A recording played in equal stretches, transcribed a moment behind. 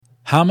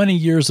How many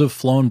years have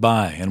flown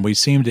by, and we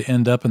seem to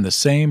end up in the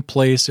same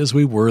place as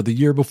we were the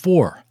year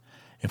before?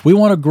 If we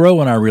want to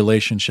grow in our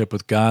relationship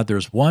with God,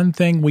 there's one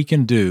thing we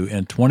can do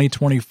in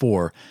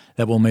 2024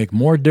 that will make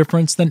more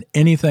difference than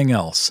anything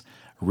else.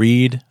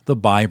 Read the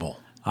Bible.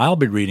 I'll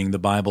be reading the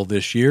Bible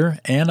this year,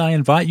 and I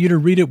invite you to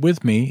read it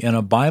with me in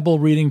a Bible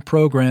reading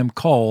program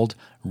called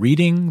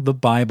Reading the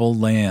Bible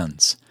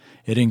Lands.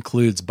 It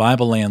includes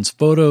Bible Lands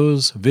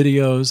photos,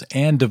 videos,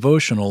 and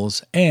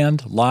devotionals,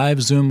 and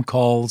live Zoom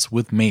calls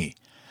with me.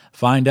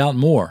 Find out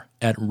more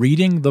at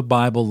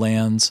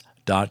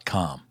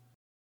readingthebiblelands.com.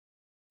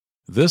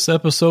 This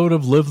episode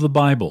of Live the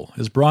Bible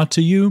is brought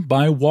to you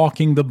by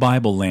Walking the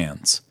Bible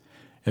Lands.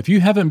 If you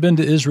haven't been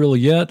to Israel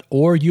yet,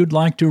 or you'd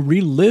like to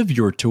relive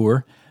your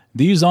tour,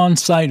 these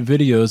on-site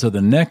videos are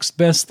the next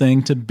best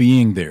thing to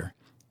being there.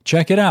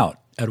 Check it out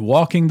at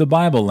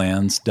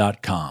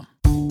walkingthebiblelands.com.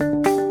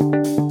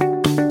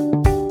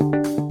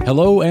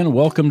 Hello and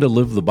welcome to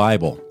Live the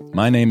Bible.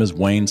 My name is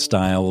Wayne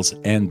Stiles,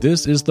 and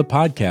this is the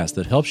podcast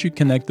that helps you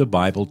connect the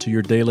Bible to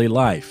your daily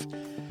life.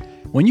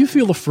 When you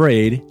feel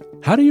afraid,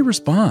 how do you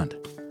respond?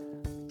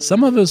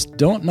 Some of us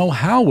don't know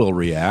how we'll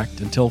react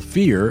until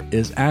fear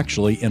is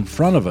actually in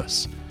front of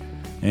us.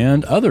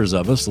 And others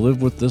of us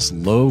live with this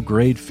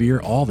low-grade fear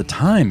all the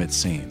time, it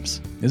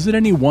seems. Is it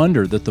any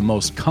wonder that the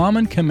most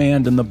common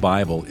command in the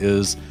Bible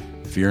is,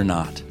 fear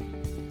not?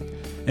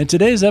 In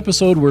today's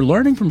episode, we're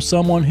learning from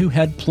someone who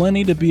had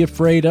plenty to be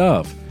afraid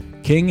of.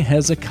 King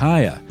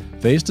Hezekiah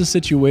faced a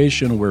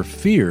situation where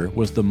fear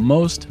was the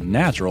most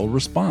natural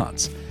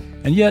response.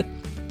 And yet,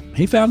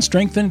 he found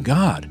strength in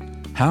God.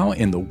 How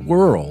in the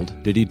world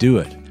did he do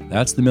it?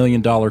 That's the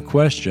million-dollar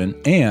question,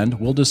 and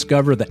we'll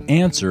discover the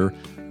answer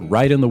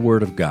right in the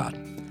Word of God.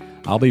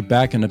 I'll be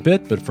back in a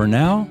bit, but for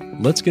now,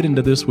 let's get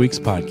into this week's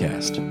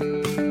podcast.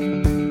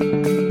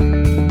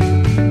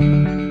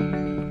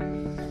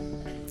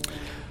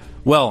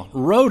 Well,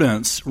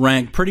 rodents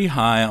rank pretty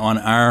high on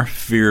our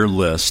fear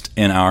list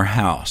in our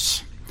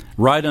house,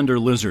 right under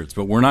lizards,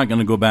 but we're not going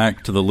to go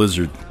back to the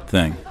lizard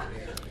thing.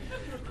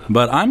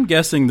 But I'm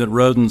guessing that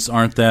rodents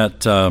aren't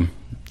that, too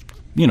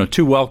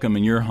welcome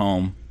in your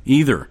home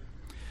either.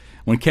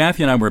 When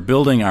Kathy and I were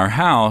building our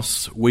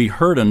house, we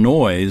heard a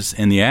noise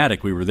in the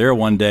attic. We were there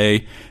one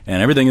day,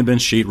 and everything had been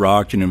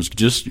sheetrocked, and it was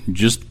just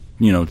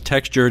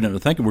textured, and I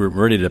think we were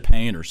ready to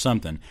paint or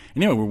something.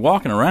 Anyway, we're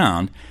walking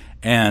around,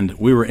 and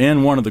we were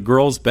in one of the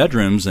girls'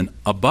 bedrooms, and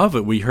above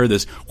it we heard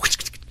this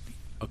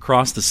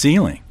across the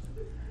ceiling.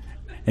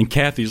 And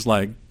Kathy's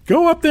like,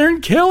 go up there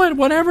and kill it,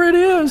 whatever it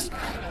is.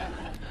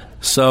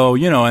 So,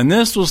 and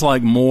this was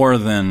like more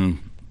than,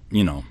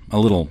 a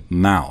little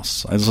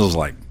mouse. This was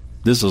like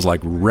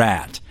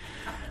rat.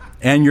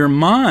 And your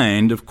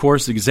mind, of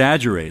course,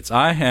 exaggerates.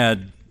 I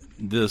had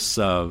this,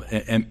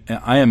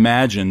 I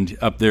imagined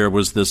up there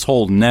was this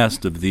whole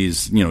nest of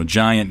these,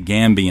 giant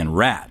Gambian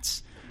rats.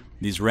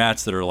 These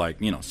rats that are like,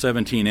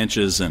 17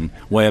 inches and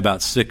weigh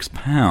about 6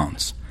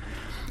 pounds.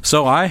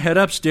 So I head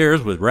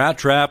upstairs with rat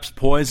traps,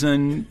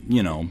 poison,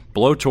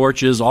 blow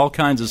torches, all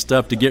kinds of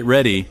stuff to get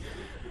ready.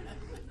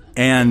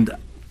 And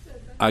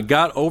I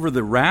got over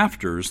the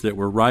rafters that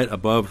were right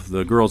above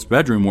the girl's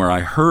bedroom where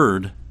I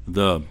heard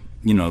the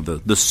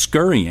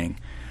scurrying.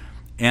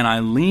 And I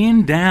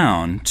leaned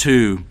down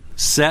to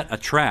set a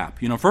trap.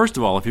 First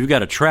of all, if you've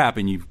got a trap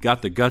and you've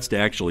got the guts to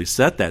actually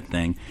set that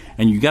thing,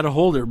 and you've got to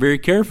hold it very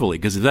carefully,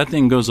 because if that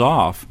thing goes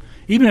off,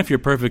 even if you're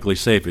perfectly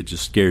safe, it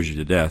just scares you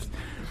to death.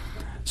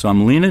 So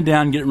I'm leaning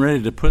down, getting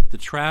ready to put the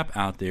trap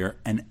out there,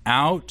 and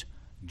out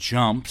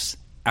jumps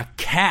a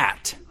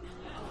cat.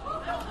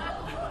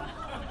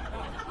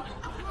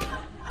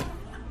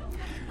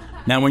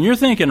 Now, when you're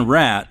thinking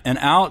rat, and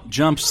out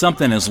jumps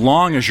something as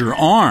long as your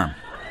arm,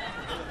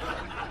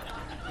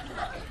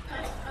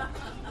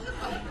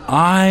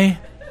 I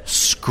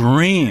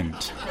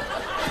screamed.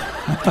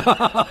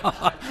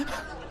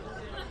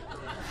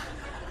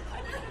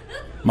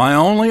 My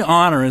only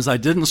honor is I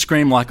didn't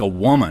scream like a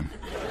woman.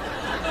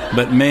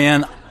 But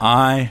man,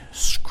 I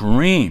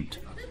screamed.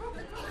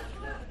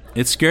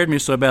 It scared me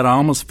so bad I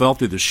almost fell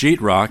through the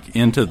sheetrock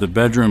into the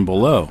bedroom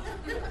below.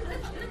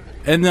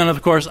 And then,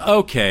 of course,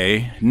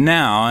 okay,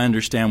 now I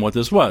understand what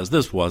this was.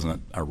 This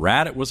wasn't a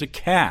rat, it was a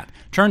cat.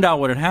 Turned out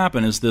what had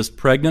happened is this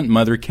pregnant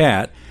mother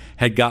cat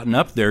had gotten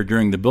up there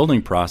during the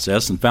building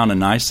process and found a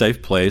nice,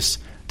 safe place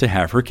to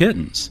have her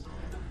kittens.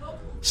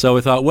 So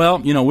we thought, well,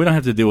 we don't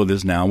have to deal with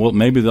this now. Well,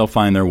 maybe they'll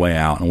find their way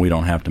out and we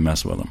don't have to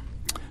mess with them.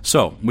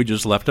 So we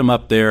just left them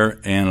up there,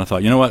 and I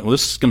thought, well,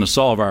 this is going to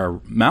solve our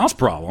mouse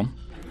problem.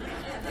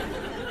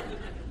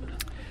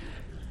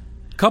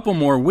 Couple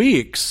more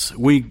weeks,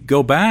 we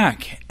go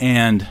back,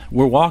 and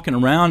we're walking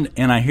around,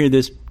 and I hear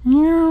this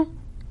meow,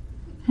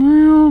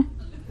 meow,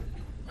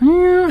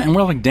 meow, and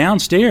we're like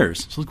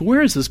downstairs. So like,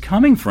 where is this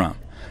coming from?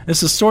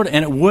 This is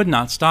and it would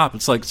not stop.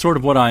 It's like sort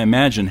of what I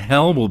imagine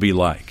hell will be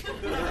like.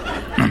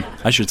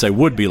 I should say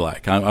would be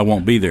like. I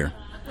won't be there.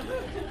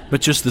 But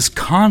just this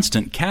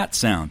constant cat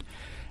sound.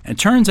 And it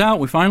turns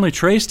out we finally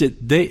traced it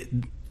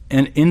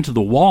and into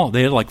the wall.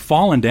 They had like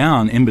fallen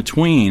down in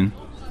between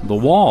the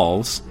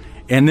walls,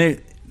 and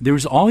there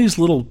was all these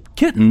little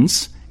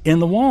kittens in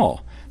the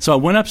wall. So I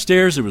went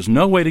upstairs. There was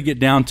no way to get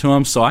down to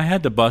them, so I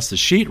had to bust the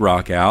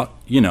sheetrock out,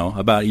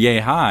 about yay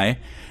high,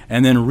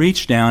 and then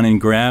reach down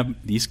and grab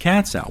these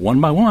cats out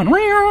one by one.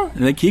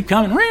 And they keep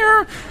coming.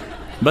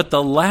 But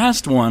the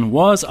last one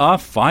was a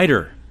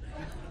fighter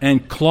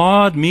and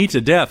clawed me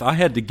to death. I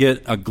had to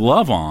get a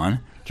glove on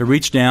to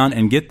reach down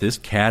and get this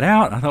cat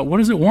out. I thought, what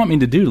does it want me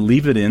to do, to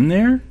leave it in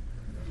there?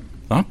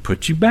 I'll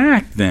put you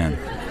back then.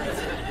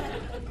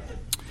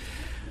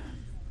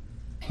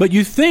 But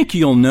you think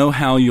you'll know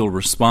how you'll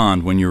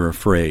respond when you're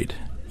afraid.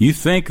 You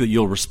think that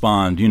you'll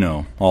respond,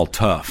 all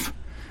tough.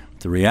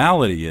 The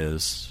reality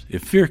is,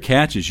 if fear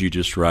catches you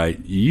just right,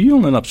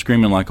 you'll end up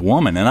screaming like a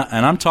woman. And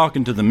I'm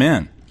talking to the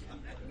men.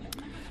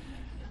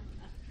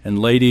 And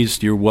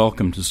ladies, you're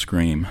welcome to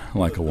scream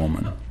like a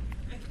woman.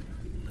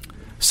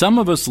 Some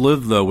of us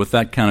live, though, with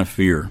that kind of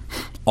fear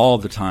all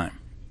the time.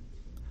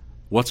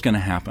 What's going to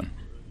happen?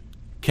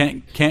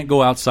 Can't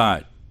go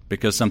outside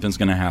because something's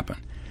going to happen.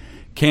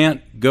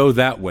 Can't go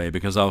that way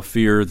because I'll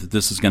fear that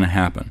this is going to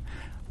happen.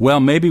 Well,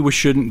 maybe we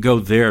shouldn't go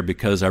there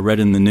because I read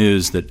in the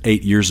news that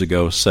 8 years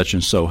ago such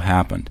and so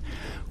happened.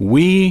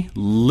 We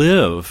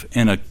live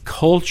in a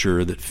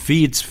culture that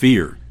feeds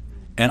fear,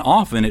 and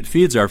often it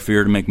feeds our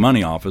fear to make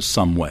money off us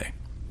some way.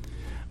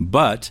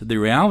 But the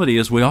reality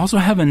is we also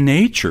have a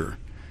nature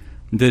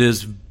that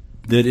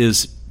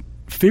is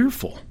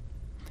fearful.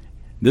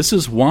 This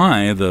is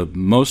why the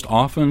most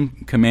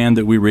often command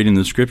that we read in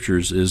the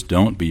Scriptures is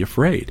don't be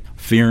afraid.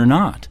 Fear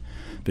not,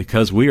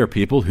 because we are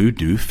people who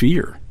do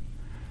fear.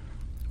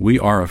 We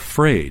are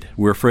afraid.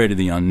 We're afraid of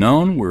the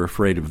unknown. We're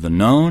afraid of the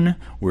known.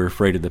 We're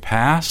afraid of the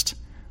past.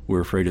 We're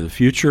afraid of the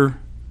future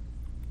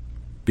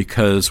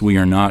because we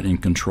are not in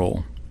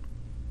control.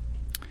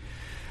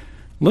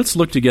 Let's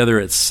look together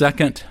at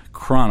 2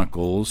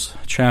 Chronicles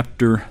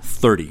chapter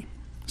 30.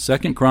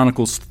 2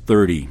 Chronicles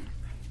 30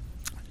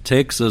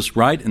 takes us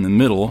right in the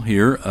middle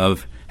here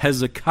of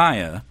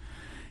Hezekiah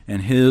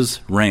and his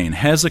reign.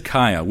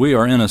 Hezekiah. We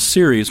are in a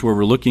series where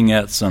we're looking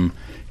at some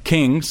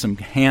kings, some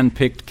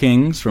hand-picked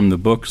kings from the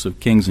books of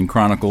Kings and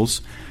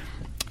Chronicles.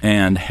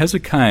 And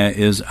Hezekiah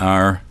is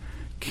our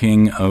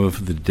king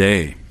of the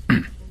day.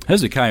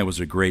 Hezekiah was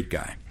a great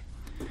guy.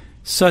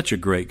 Such a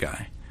great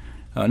guy.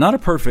 Not a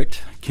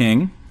perfect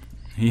king.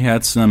 He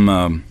had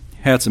some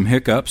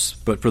hiccups,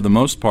 but for the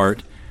most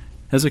part,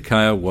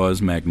 Hezekiah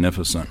was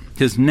magnificent.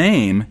 His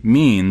name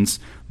means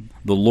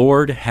the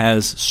Lord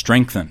has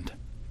strengthened.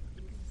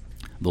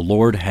 The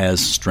Lord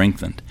has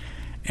strengthened.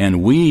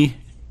 And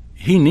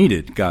he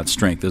needed God's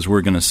strength, as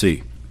we're going to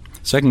see.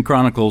 2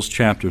 Chronicles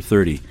chapter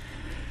 30.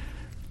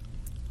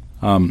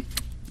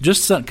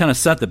 Just kind of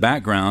set the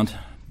background.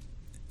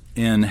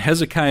 In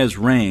Hezekiah's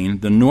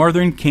reign, the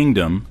northern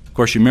kingdom, of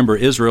course, you remember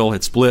Israel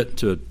had split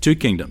to two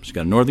kingdoms. You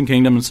got a northern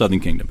kingdom and southern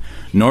kingdom.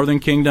 Northern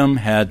kingdom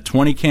had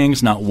 20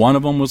 kings. Not one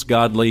of them was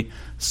godly.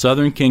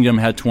 Southern kingdom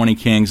had 20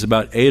 kings.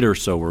 About 8 or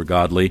so were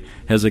godly.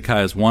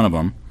 Hezekiah is one of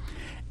them.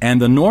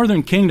 And the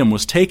northern kingdom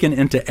was taken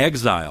into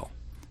exile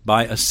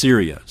by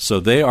Assyria. So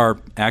they are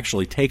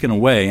actually taken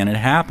away, and it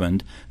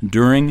happened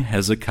during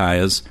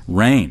Hezekiah's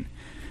reign.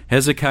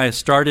 Hezekiah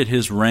started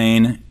his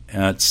reign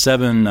at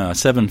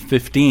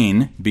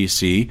 715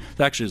 BC.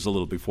 Actually, it's a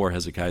little before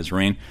Hezekiah's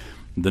reign.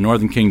 The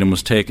northern kingdom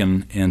was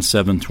taken in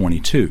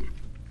 722.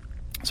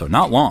 So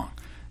not long.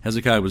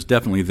 Hezekiah was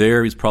definitely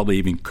there. He's probably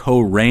even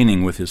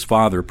co-reigning with his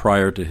father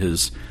prior to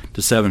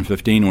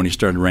 715 when he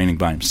started reigning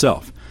by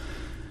himself.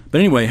 But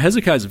anyway,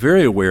 Hezekiah is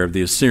very aware of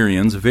the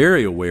Assyrians,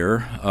 very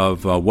aware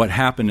of what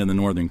happened in the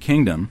northern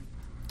kingdom.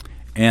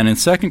 And in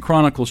 2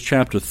 Chronicles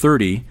chapter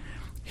 30,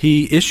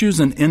 he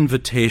issues an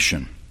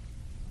invitation.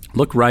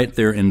 Look right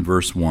there in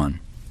verse 1.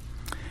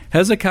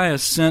 Hezekiah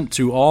sent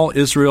to all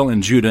Israel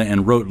and Judah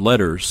and wrote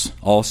letters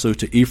also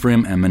to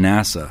Ephraim and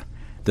Manasseh,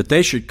 that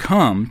they should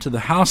come to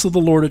the house of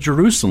the Lord at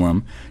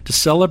Jerusalem to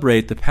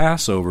celebrate the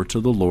Passover to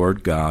the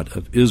Lord God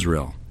of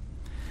Israel.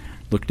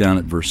 Look down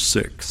at verse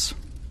 6.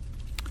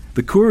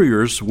 The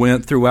couriers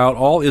went throughout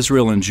all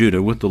Israel and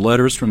Judah with the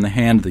letters from the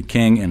hand of the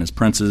king and his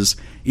princes,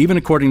 even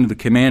according to the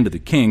command of the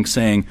king,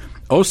 saying,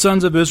 O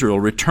sons of Israel,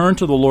 return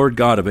to the Lord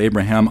God of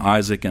Abraham,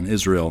 Isaac, and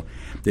Israel,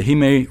 that he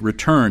may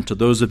return to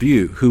those of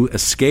you who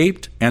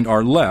escaped and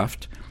are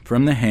left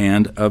from the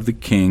hand of the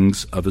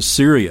kings of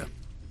Assyria.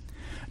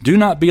 Do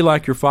not be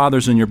like your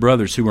fathers and your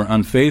brothers who were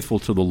unfaithful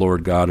to the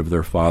Lord God of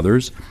their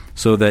fathers,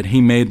 so that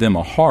he made them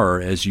a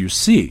horror as you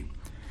see.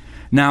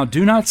 Now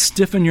do not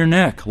stiffen your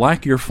neck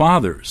like your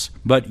fathers,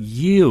 but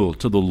yield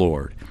to the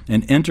Lord,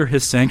 and enter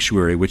his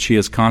sanctuary which he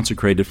has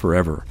consecrated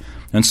forever,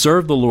 and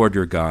serve the Lord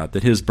your God,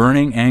 that his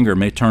burning anger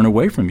may turn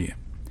away from you.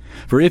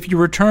 For if you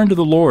return to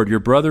the Lord, your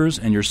brothers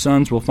and your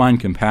sons will find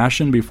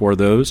compassion before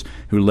those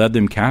who led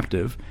them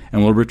captive,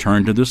 and will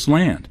return to this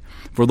land.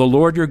 For the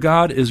Lord your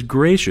God is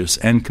gracious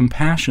and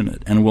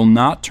compassionate, and will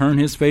not turn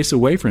his face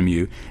away from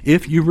you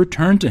if you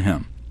return to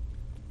him.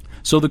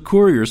 So the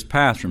couriers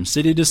passed from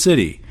city to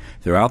city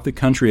throughout the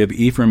country of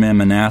Ephraim and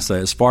Manasseh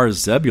as far as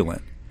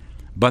Zebulun,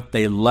 but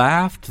they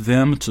laughed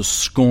them to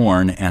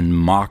scorn and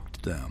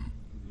mocked them.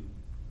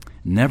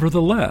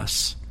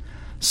 Nevertheless,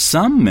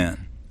 some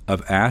men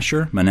of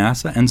Asher,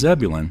 Manasseh, and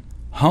Zebulun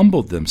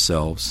humbled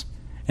themselves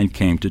and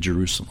came to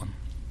Jerusalem.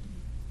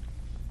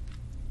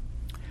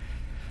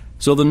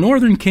 So the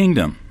northern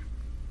kingdom,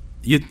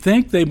 you'd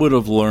think they would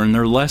have learned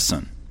their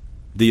lesson.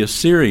 The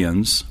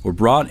Assyrians were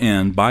brought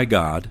in by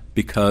God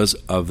because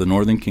of the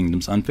northern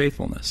kingdom's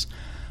unfaithfulness.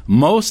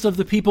 Most of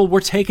the people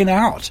were taken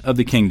out of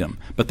the kingdom,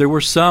 but there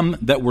were some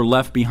that were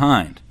left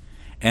behind.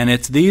 And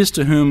it's these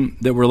to whom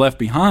that were left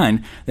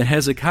behind that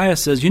Hezekiah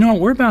says,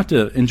 we're about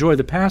to enjoy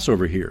the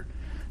Passover here.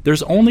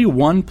 There's only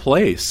one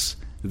place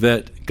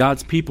that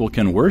God's people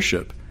can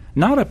worship,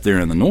 not up there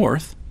in the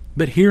north,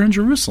 but here in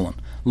Jerusalem.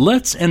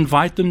 Let's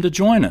invite them to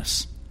join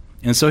us.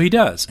 And so he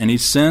does. And he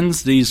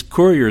sends these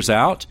couriers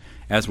out,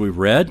 as we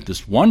read,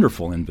 this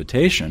wonderful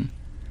invitation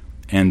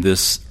and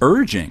this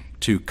urging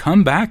to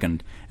come back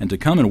and to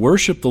come and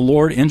worship the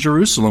Lord in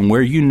Jerusalem,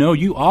 where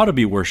you ought to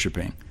be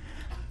worshiping.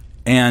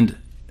 And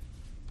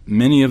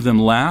many of them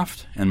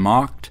laughed and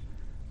mocked,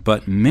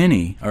 but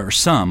many, or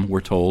some,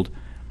 we're told,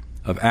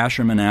 of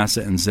Asher,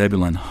 Manasseh, and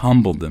Zebulun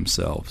humbled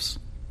themselves.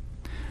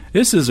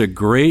 This is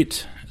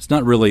it's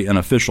not really an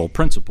official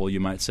principle, you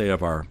might say,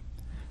 of our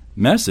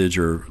message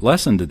or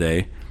lesson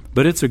today,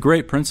 but it's a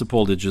great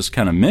principle to just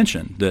kind of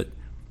mention that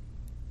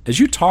as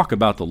you talk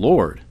about the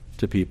Lord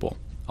to people,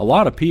 a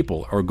lot of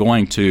people are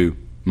going to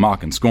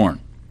mock and scorn,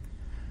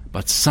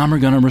 but some are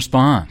going to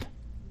respond.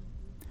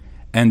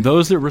 And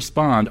those that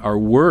respond are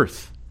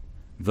worth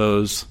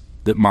those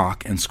that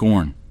mock and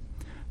scorn.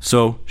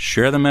 So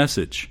share the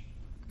message.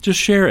 Just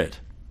share it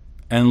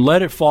and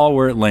let it fall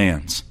where it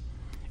lands.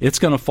 It's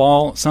going to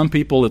fall, some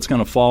people, it's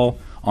going to fall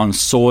on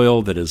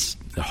soil that is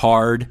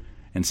hard,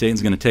 and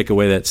Satan's going to take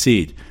away that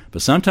seed.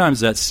 But sometimes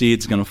that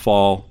seed's going to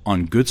fall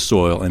on good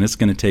soil, and it's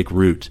going to take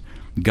root.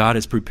 God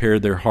has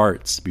prepared their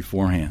hearts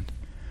beforehand.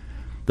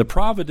 The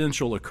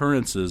providential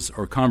occurrences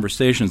or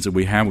conversations that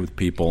we have with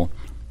people,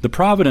 the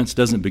providence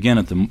doesn't begin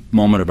at the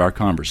moment of our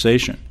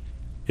conversation.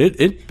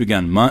 It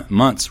began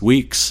months,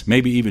 weeks,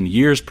 maybe even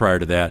years prior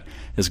to that,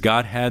 as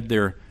God had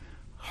their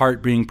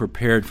heart being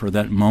prepared for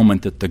that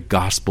moment that the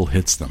gospel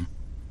hits them.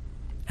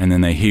 And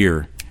then they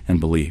hear and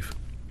believe.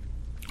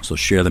 So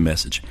share the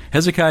message.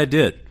 Hezekiah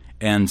did,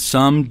 and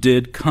some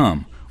did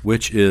come,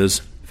 which is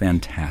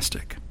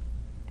fantastic.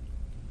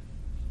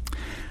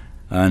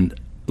 And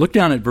look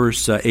down at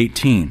verse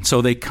 18.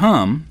 So they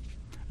come,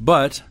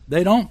 but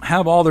they don't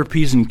have all their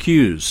P's and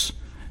Q's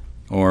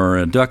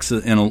or ducks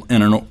in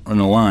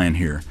a line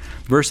here.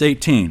 Verse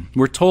 18,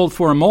 we're told,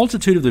 for a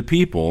multitude of the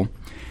people,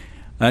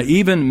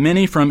 even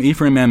many from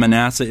Ephraim and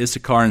Manasseh,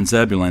 Issachar and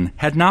Zebulun,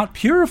 had not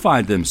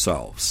purified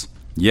themselves,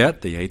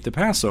 yet they ate the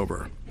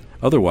Passover,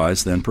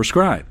 otherwise than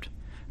prescribed.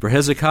 For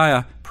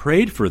Hezekiah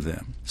prayed for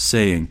them,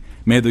 saying,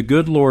 may the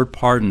good Lord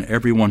pardon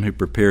everyone who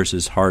prepares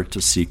his heart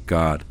to seek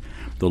God,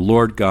 the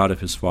Lord God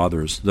of his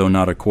fathers, though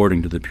not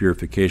according to the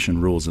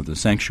purification rules of the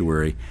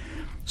sanctuary.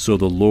 So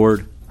the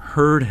Lord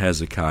heard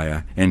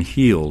Hezekiah and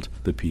healed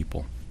the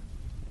people.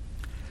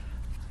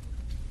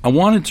 I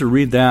wanted to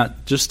read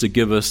that just to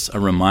give us a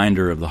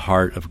reminder of the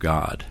heart of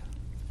God,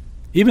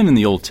 even in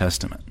the Old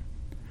Testament.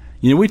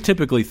 We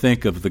typically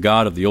think of the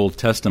God of the Old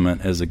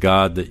Testament as a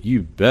God that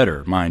you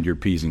better mind your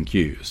P's and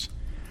Q's.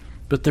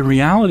 But the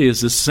reality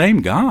is the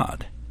same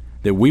God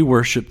that we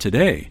worship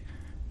today.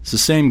 It's the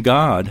same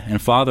God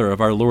and Father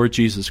of our Lord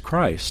Jesus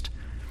Christ.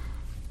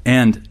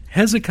 And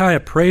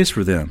Hezekiah prays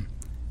for them.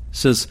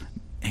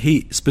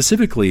 He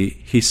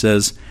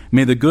says,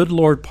 may the good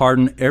Lord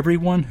pardon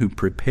everyone who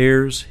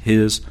prepares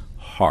his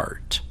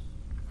heart.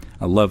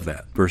 I love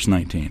that. Verse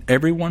 19.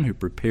 Everyone who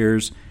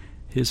prepares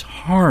his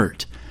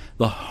heart.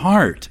 The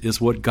heart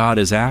is what God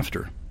is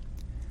after.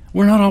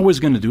 We're not always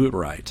going to do it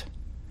right.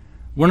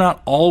 We're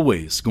not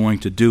always going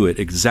to do it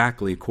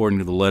exactly according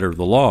to the letter of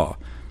the law.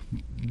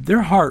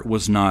 Their heart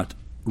was not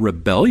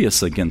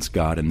rebellious against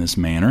God in this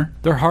manner.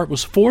 Their heart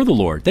was for the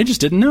Lord. They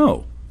just didn't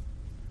know.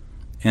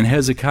 And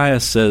Hezekiah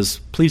says,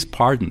 please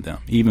pardon them,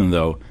 even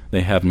though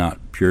they have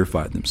not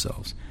purified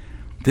themselves.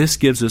 This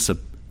gives us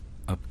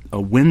a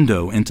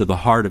window into the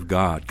heart of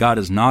God. God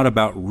is not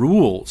about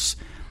rules.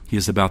 He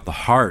is about the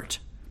heart.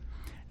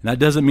 And that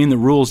doesn't mean the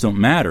rules don't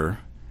matter,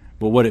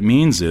 but what it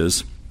means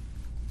is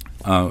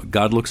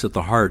God looks at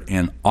the heart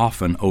and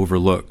often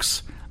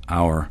overlooks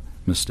our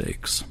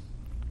mistakes.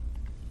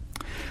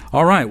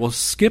 All right, we'll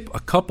skip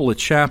a couple of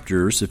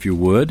chapters, if you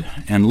would,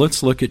 and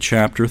let's look at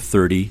chapter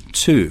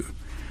 32.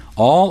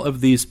 All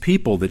of these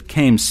people that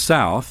came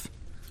south,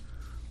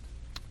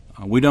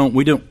 we don't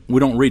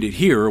read it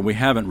here, or we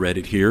haven't read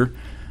it here,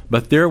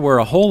 but there were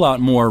a whole lot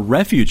more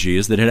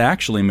refugees that had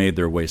actually made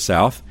their way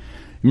south.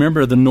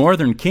 Remember, the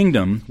northern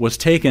kingdom was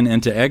taken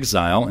into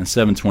exile in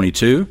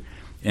 722,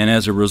 and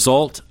as a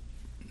result,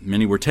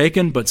 many were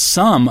taken, but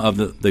some of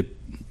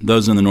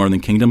those in the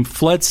northern kingdom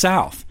fled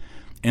south.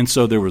 And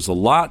so there was a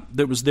lot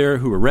that was there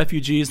who were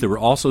refugees. There were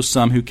also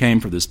some who came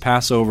for this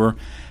Passover.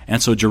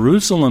 And so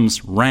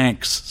Jerusalem's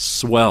ranks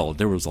swelled.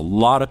 There was a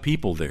lot of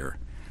people there.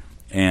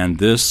 And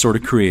this sort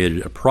of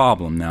created a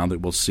problem now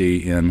that we'll see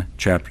in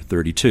chapter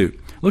 32.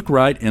 Look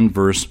right in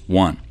verse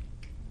 1.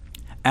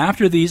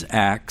 after these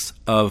acts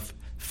of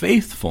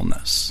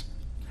faithfulness,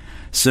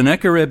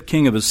 Sennacherib,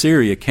 king of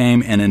Assyria,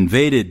 came and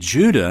invaded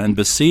Judah and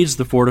besieged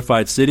the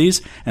fortified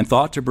cities and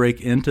thought to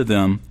break into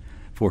them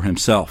for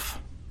himself.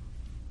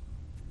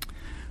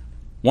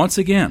 Once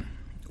again,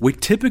 we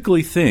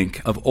typically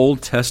think of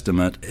Old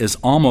Testament as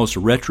almost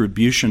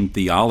retribution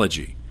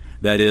theology.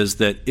 That is,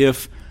 that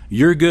if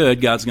you're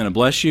good, God's going to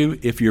bless you.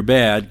 If you're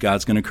bad,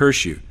 God's going to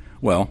curse you.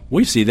 Well,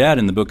 we see that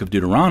in the book of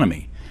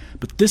Deuteronomy.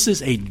 But this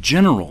is a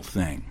general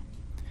thing.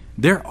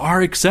 There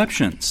are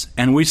exceptions,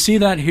 and we see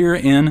that here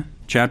in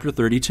chapter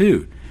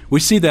 32. We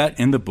see that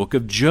in the book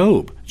of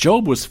Job.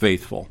 Job was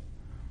faithful,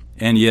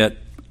 and yet,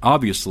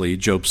 obviously,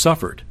 Job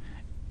suffered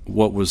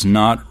what was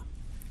not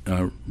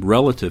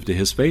relative to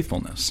his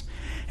faithfulness.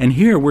 And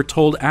here we're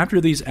told after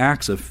these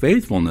acts of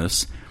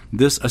faithfulness,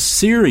 this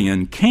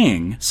Assyrian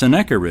king,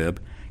 Sennacherib,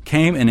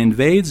 came and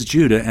invades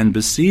Judah and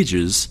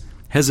besieges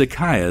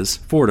Hezekiah's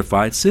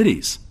fortified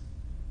cities.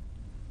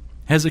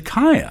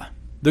 Hezekiah,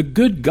 the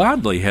good,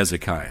 godly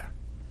Hezekiah.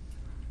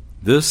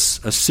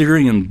 This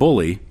Assyrian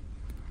bully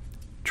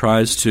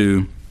tries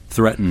to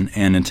threaten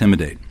and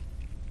intimidate.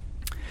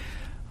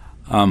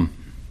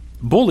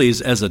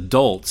 Bullies as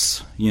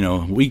adults,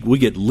 we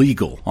get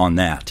legal on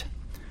that.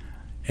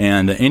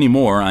 And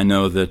anymore, I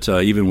know that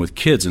even with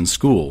kids in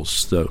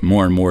schools, the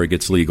more and more it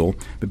gets legal.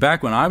 But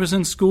back when I was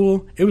in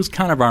school, it was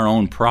kind of our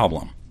own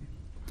problem.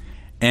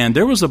 And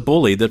there was a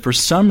bully that for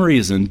some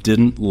reason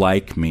didn't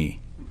like me.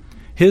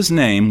 His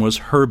name was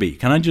Herbie.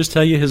 Can I just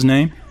tell you his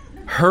name?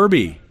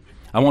 Herbie.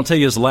 I won't tell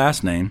you his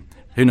last name.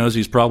 Who knows,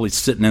 he's probably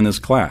sitting in this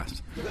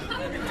class.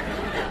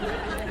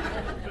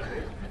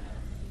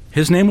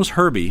 His name was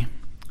Herbie,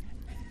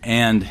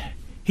 and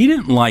he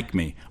didn't like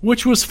me,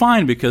 which was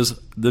fine because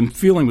the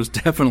feeling was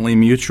definitely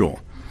mutual.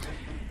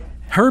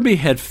 Herbie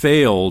had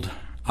failed,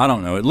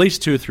 at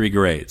least 2 or 3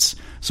 grades.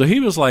 So he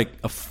was like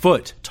a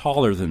foot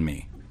taller than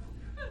me.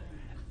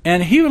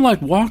 And he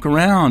would walk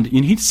around,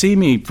 and he'd see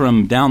me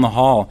from down the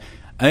hall.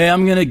 Hey,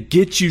 I'm going to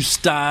get you,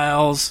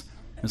 Styles.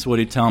 That's what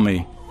he'd tell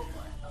me.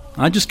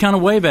 I'd just kind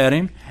of wave at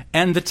him.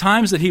 And the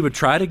times that he would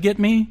try to get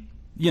me,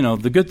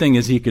 the good thing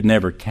is he could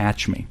never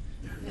catch me.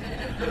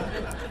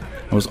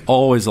 I was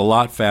always a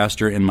lot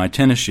faster in my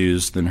tennis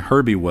shoes than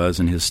Herbie was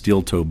in his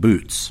steel-toe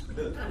boots.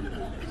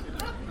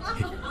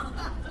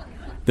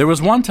 There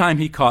was one time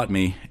he caught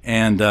me,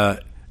 and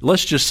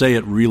let's just say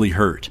it really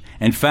hurt.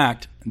 In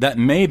fact, that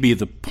may be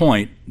the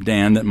point,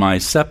 Dan, that my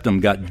septum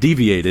got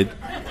deviated,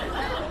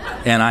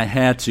 and I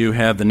had to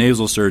have the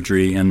nasal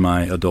surgery in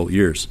my adult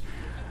years.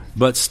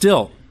 But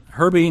still,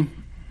 Herbie,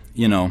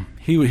 he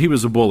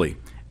was a bully,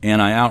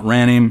 and I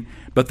outran him.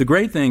 But the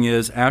great thing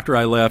is, after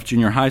I left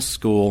junior high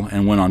school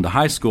and went on to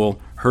high school,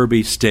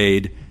 Herbie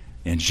stayed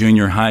in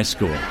junior high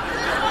school.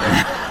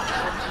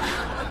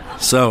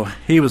 So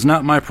he was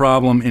not my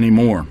problem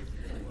anymore.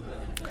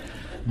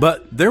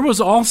 But there was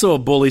also a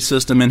bully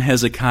system in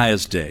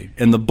Hezekiah's day,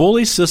 and the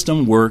bully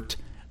system worked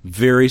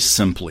very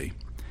simply.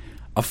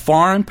 A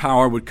foreign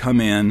power would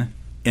come in,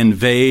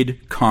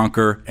 invade,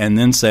 conquer, and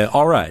then say,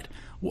 all right,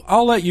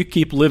 I'll let you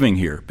keep living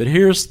here, but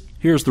here's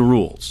the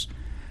rules.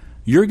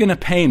 You're going to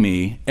pay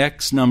me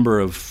X number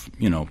of,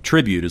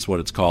 tribute is what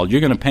it's called.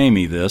 You're going to pay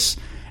me this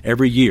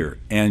every year,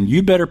 and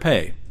you better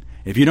pay.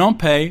 If you don't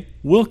pay,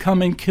 we'll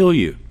come and kill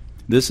you.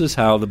 This is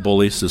how the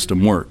bully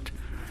system worked.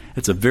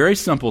 It's a very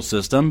simple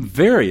system,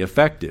 very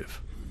effective.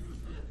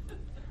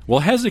 Well,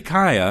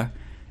 Hezekiah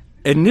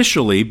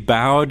initially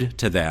bowed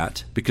to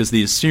that because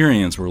the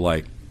Assyrians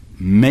were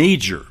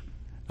major.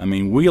 I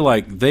mean,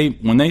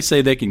 when they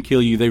say they can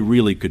kill you, they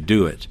really could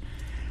do it.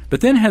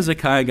 But then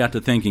Hezekiah got to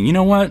thinking, you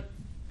know what?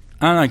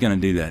 I'm not going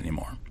to do that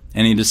anymore.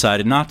 And he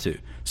decided not to.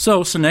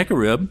 So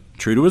Sennacherib,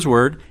 true to his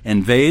word,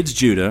 invades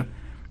Judah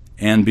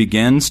and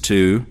begins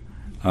to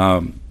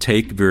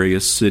take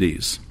various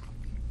cities.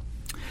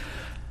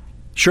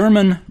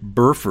 Sherman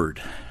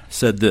Burford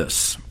said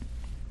this.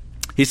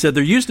 He said,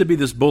 there used to be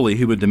this bully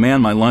who would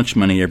demand my lunch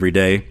money every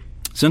day.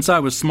 Since I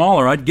was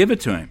smaller, I'd give it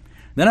to him.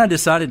 Then I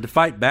decided to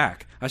fight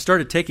back. I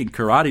started taking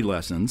karate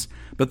lessons,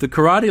 but the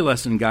karate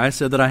lesson guy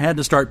said that I had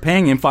to start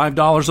paying him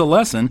 $5 a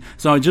lesson,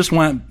 so I just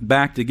went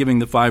back to giving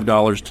the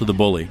 $5 to the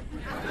bully.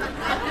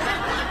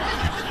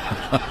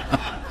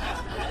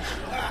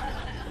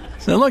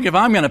 So look, if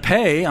I'm going to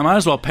pay, I might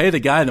as well pay the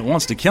guy that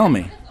wants to kill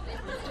me.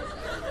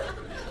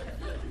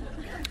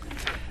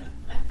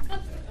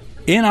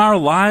 In our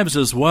lives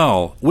as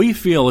well, we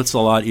feel it's a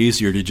lot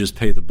easier to just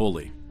pay the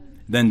bully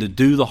than to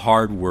do the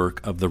hard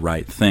work of the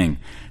right thing.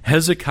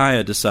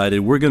 Hezekiah decided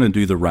we're going to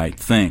do the right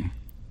thing.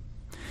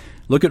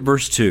 Look at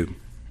verse 2.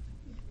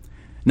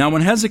 Now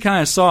when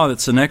Hezekiah saw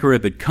that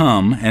Sennacherib had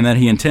come and that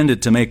he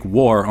intended to make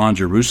war on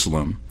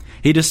Jerusalem,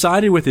 he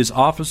decided with his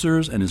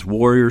officers and his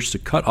warriors to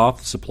cut off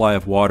the supply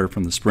of water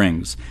from the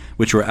springs,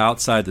 which were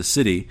outside the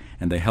city,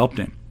 and they helped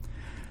him.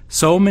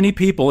 So many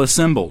people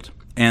assembled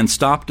and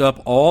stopped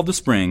up all the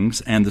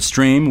springs and the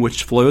stream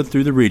which flowed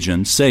through the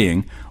region,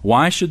 saying,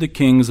 why should the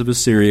kings of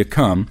Assyria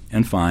come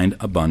and find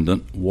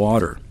abundant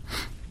water?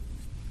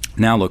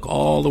 Now look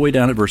all the way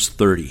down at verse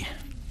 30.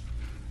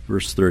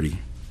 Verse 30.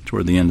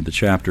 toward the end of the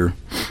chapter.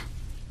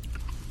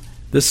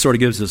 This sort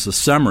of gives us a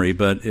summary,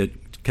 but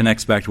it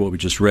connects back to what we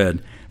just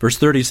read. Verse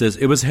 30 says,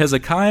 "It was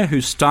Hezekiah who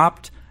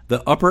stopped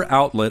the upper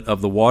outlet of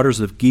the waters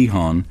of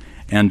Gihon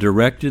and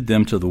directed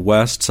them to the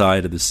west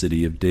side of the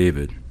city of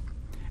David.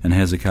 And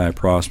Hezekiah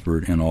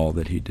prospered in all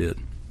that he did."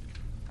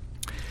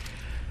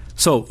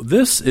 So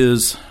this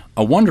is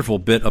a wonderful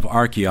bit of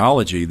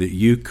archaeology that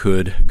you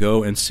could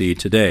go and see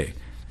today.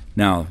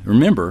 Now,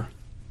 remember,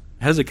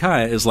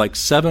 Hezekiah is like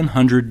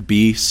 700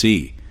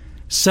 BC,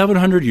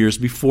 700 years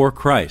before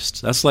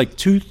Christ. That's like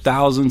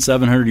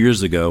 2,700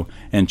 years ago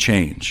and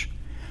change.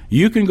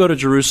 You can go to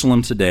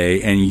Jerusalem today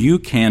and you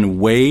can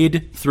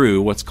wade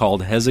through what's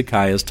called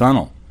Hezekiah's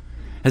Tunnel.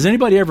 Has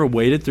anybody ever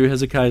waded through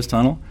Hezekiah's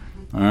Tunnel?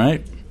 All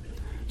right.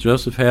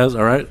 Joseph has.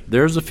 All right.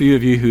 There's a few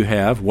of you who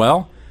have.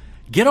 Well,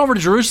 get over to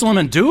Jerusalem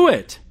and do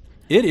it.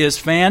 It is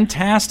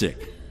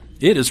fantastic.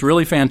 It is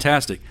really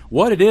fantastic.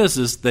 What it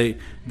is they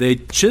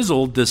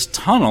chiseled this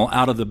tunnel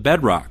out of the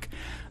bedrock.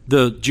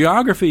 The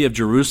geography of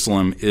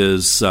Jerusalem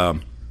is, I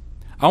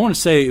want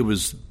to say it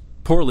was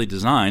poorly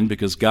designed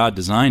because God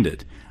designed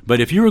it. But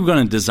if you were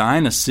going to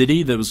design a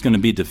city that was going to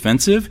be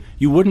defensive,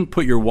 you wouldn't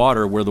put your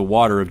water where the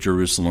water of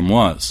Jerusalem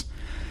was.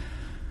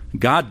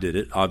 God did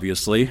it,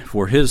 obviously,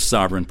 for his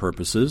sovereign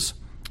purposes.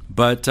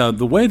 But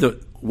the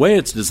way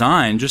it's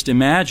designed, just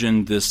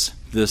imagine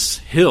this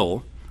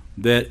hill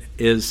that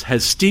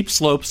has steep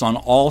slopes on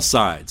all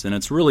sides, and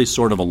it's really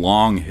sort of a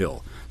long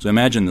hill. So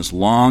imagine this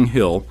long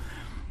hill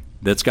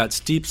that's got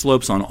steep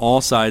slopes on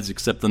all sides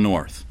except the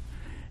north.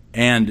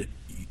 And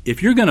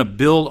if you're going to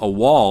build a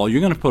wall,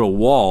 you're going to put a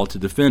wall to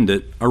defend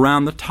it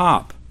around the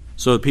top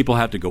so that people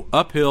have to go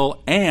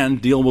uphill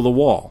and deal with a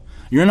wall.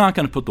 You're not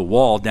going to put the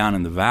wall down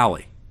in the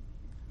valley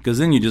because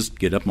then you just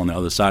get up on the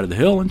other side of the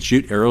hill and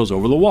shoot arrows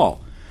over the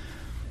wall.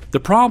 The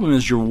problem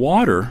is your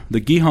water, the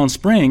Gihon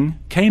Spring,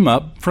 came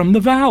up from the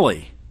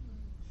valley.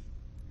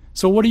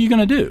 So what are you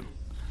going to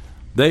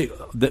do?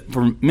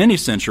 For many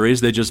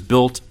centuries, they just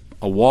built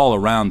a wall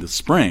around the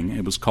spring.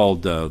 It was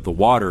called the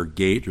water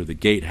gate or the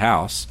gate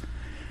house.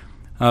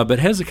 But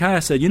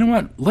Hezekiah said, you know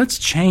what, let's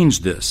change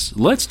this.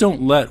 Let's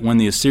don't let, when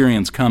the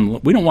Assyrians come,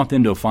 we don't want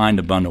them to find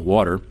abundant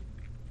water.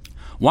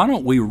 Why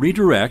don't we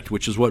redirect,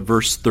 which is what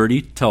verse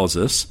 30 tells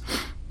us.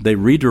 They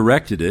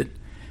redirected it.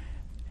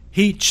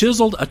 He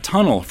chiseled a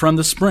tunnel from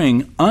the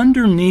spring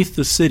underneath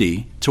the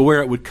city to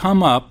where it would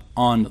come up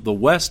on the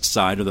west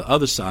side or the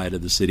other side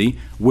of the city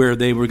where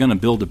they were going to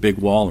build a big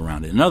wall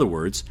around it. In other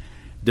words,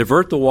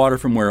 divert the water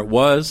from where it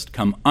was,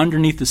 come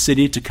underneath the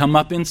city to come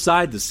up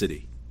inside the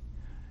city.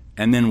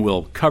 And then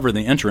we'll cover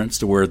the entrance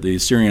to where the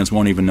Assyrians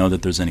won't even know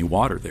that there's any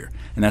water there.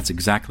 And that's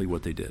exactly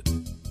what they did.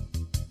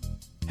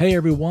 Hey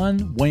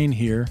everyone, Wayne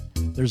here.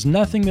 There's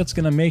nothing that's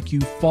going to make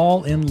you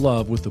fall in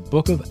love with the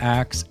book of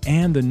Acts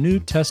and the New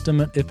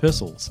Testament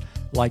epistles,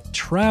 like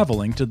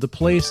traveling to the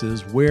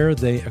places where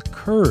they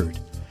occurred.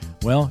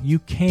 Well, you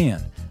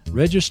can.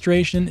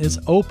 Registration is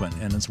open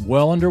and it's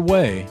well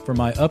underway for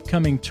my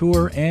upcoming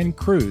tour and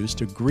cruise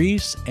to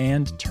Greece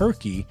and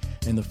Turkey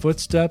in the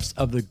footsteps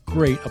of the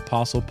great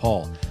Apostle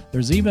Paul.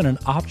 There's even an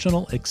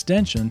optional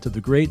extension to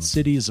the great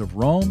cities of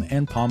Rome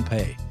and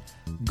Pompeii.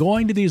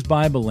 Going to these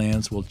Bible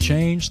lands will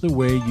change the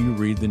way you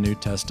read the New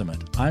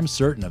Testament. I'm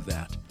certain of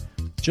that.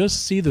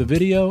 Just see the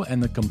video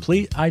and the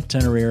complete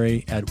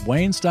itinerary at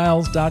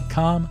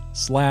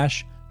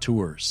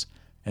waynestyles.com/tours.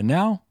 And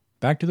now,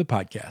 back to the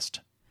podcast.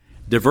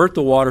 Divert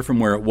the water from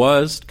where it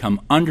was,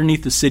 come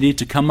underneath the city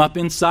to come up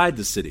inside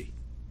the city.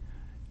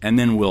 And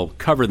then we'll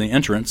cover the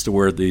entrance to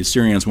where the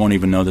Assyrians won't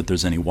even know that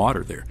there's any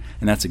water there.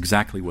 And that's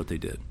exactly what they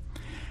did.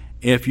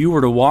 If you were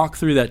to walk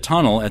through that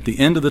tunnel, at the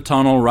end of the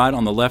tunnel, right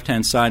on the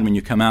left-hand side when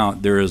you come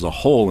out, there is a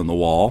hole in the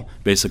wall,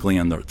 basically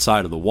on the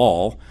side of the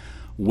wall,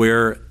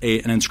 where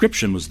an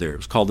inscription was there. It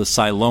was called the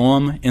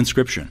Siloam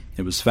inscription.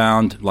 It was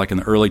found like in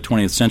the early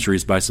 20th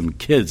centuries by some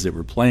kids that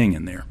were playing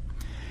in there.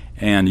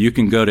 And you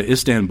can go to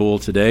Istanbul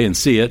today and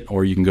see it,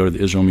 or you can go to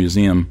the Israel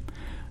Museum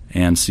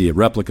and see a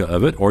replica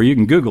of it, or you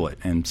can Google it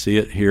and see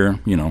it here,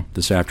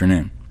 this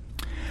afternoon.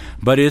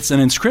 But it's an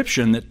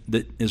inscription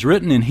that is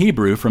written in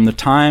Hebrew from the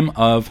time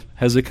of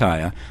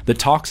Hezekiah that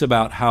talks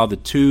about how the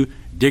two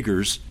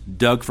diggers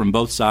dug from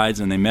both sides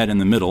and they met in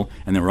the middle,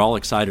 and they were all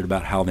excited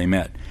about how they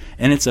met.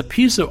 And it's a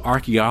piece of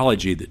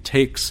archaeology that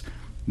takes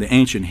the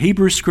ancient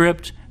Hebrew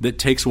script, that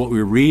takes what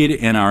we read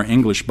in our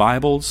English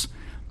Bibles,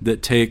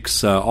 that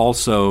takes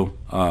also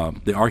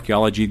the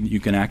archaeology that you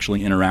can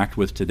actually interact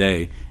with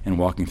today in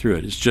walking through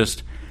it. It's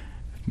just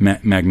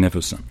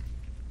magnificent.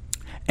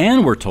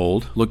 And we're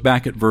told, look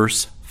back at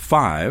verse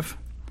 5.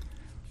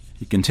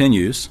 He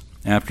continues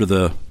after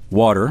the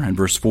water in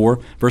verse 4.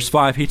 Verse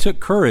 5, he took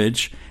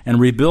courage and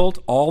rebuilt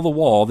all the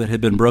wall that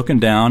had been broken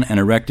down and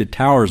erected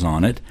towers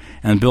on it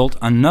and built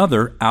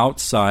another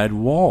outside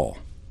wall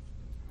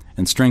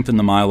and strengthened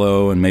the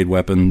Milo and made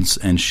weapons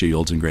and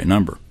shields in great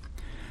number.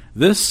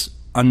 This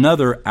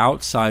another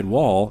outside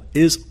wall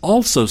is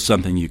also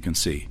something you can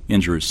see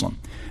in Jerusalem.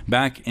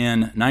 Back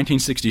in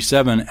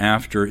 1967,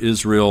 after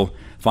Israel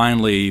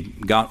finally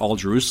got all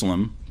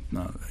Jerusalem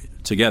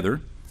together,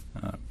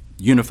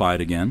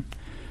 unified again.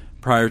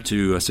 Prior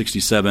to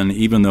 67,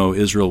 even though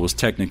Israel was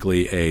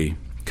technically a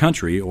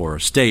country or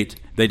a state,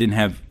 they didn't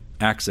have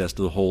access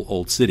to the whole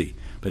old city.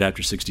 But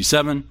after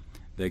 67,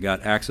 they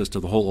got access to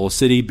the whole old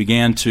city,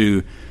 began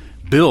to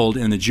build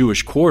in the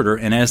Jewish quarter,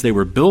 and as they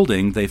were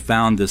building, they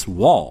found this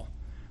wall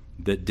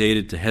that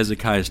dated to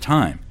Hezekiah's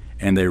time.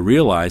 And they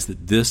realized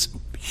that this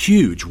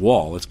huge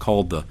wall, it's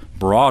called the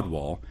Broad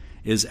Wall,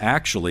 is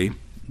actually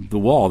the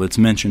wall that's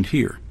mentioned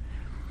here.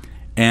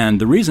 And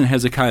the reason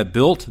Hezekiah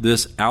built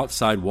this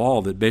outside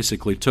wall that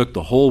basically took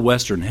the whole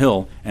western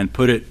hill and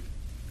put it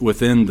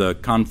within the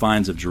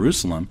confines of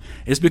Jerusalem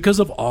is because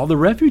of all the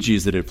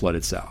refugees that had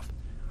flooded south.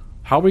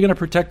 How are we going to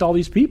protect all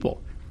these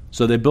people?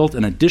 So they built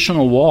an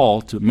additional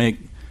wall to make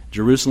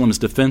Jerusalem's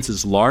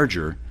defenses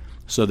larger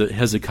so that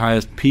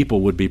Hezekiah's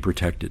people would be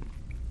protected.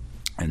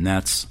 And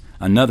that's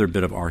another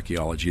bit of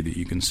archaeology that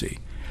you can see.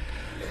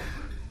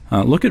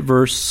 Look at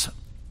verse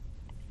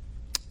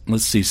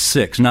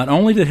 6. Not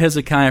only did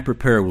Hezekiah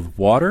prepare with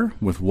water,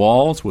 with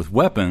walls, with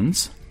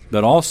weapons,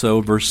 but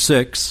also, verse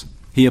 6,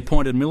 he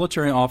appointed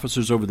military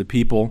officers over the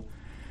people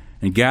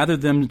and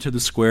gathered them to the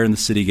square in the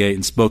city gate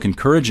and spoke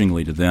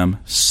encouragingly to them,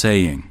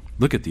 saying,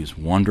 look at these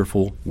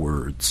wonderful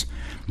words,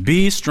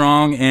 "Be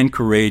strong and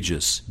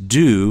courageous.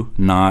 Do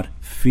not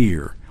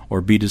fear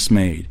or be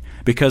dismayed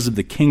because of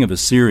the king of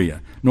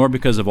Assyria, nor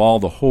because of all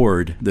the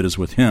horde that is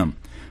with him.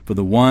 For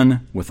the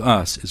one with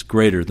us is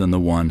greater than the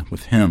one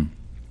with him.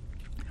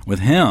 With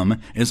him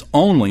is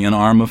only an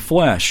arm of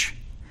flesh,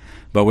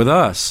 but with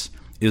us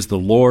is the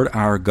Lord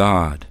our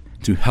God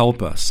to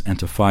help us and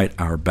to fight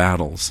our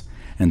battles."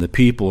 And the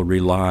people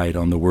relied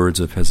on the words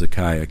of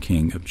Hezekiah,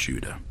 king of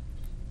Judah.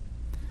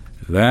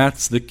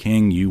 That's the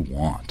king you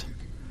want.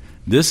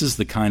 This is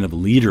the kind of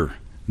leader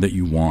that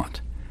you want.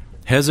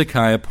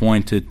 Hezekiah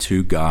pointed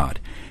to God.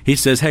 He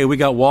says, hey, we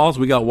got walls,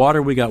 we got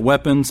water, we got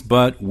weapons,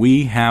 but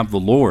we have the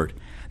Lord.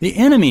 The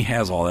enemy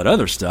has all that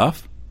other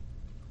stuff,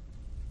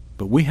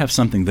 but we have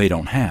something they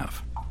don't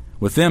have.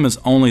 With them is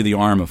only the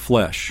arm of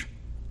flesh,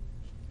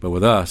 but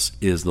with us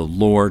is the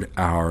Lord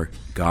our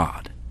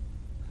God.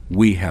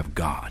 We have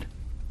God.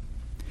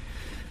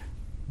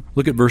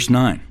 Look at verse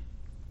 9.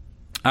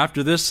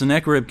 After this,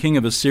 Sennacherib, king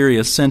of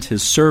Assyria, sent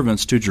his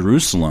servants to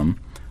Jerusalem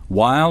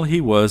while he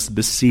was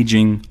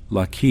besieging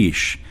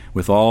Lachish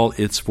with all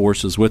its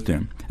forces with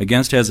him,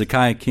 against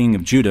Hezekiah, king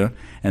of Judah,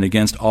 and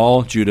against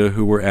all Judah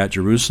who were at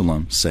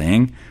Jerusalem,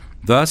 saying,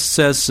 "Thus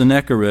says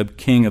Sennacherib,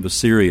 king of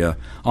Assyria,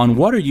 on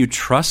what are you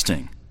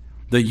trusting,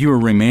 that you are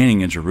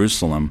remaining in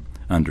Jerusalem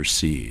under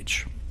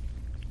siege?"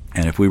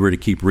 And if we were to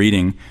keep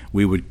reading,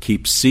 we would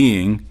keep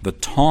seeing the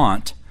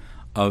taunt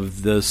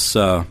of this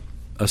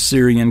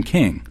Assyrian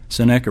king,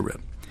 Sennacherib.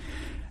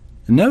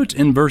 Note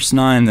in verse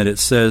 9 that it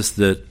says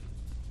that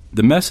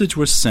the message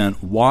was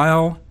sent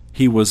while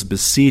he was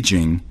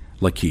besieging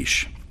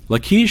Lachish.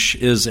 Lachish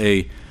is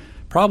I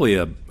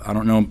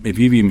don't know if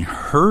you've even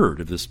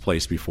heard of this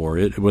place before.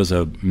 It was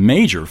a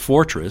major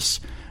fortress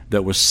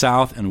that was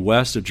south and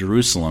west of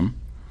Jerusalem,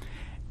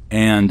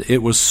 and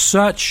it was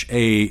such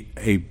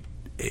an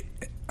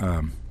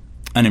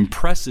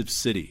impressive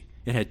city.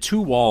 It had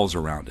two walls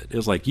around it. It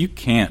was like, you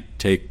can't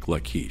take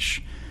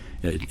Lachish.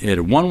 It had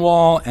one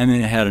wall, and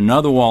then it had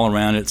another wall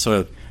around it.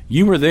 So if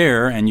you were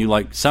there and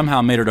you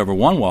somehow made it over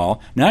one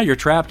wall, now you're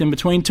trapped in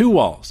between two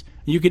walls.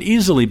 You could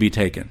easily be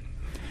taken.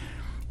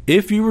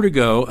 If you were to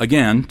go,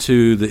 again,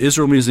 to the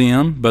Israel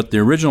Museum, but the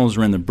originals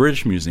are in the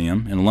British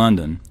Museum in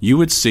London, you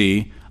would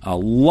see a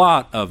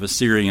lot of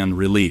Assyrian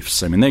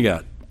reliefs. I mean, they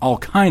got all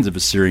kinds of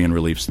Assyrian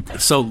reliefs.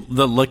 So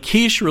the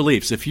Lachish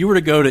reliefs, if you were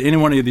to go to any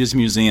one of these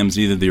museums,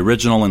 either the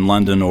original in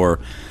London or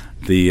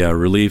the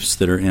reliefs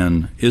that are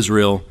in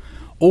Israel,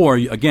 or,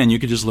 again, you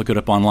could just look it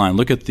up online.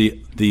 Look at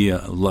the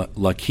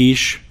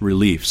Lachish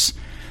reliefs.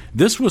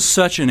 This was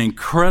such an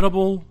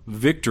incredible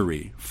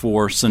victory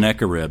for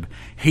Sennacherib.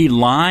 He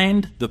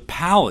lined the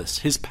palace,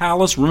 his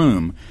palace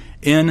room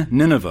in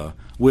Nineveh,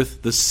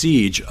 with the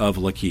siege of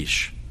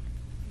Lachish.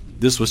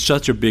 This was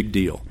such a big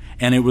deal.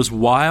 And it was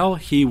while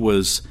he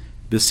was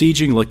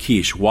besieging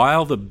Lachish,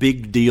 while the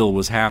big deal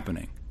was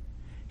happening,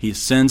 he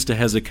sends to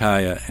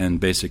Hezekiah and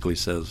basically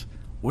says,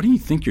 "What do you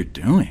think you're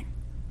doing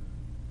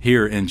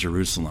here in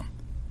Jerusalem?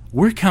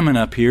 We're coming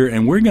up here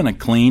and we're going to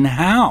clean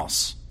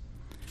house."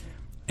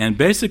 And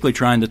basically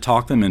trying to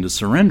talk them into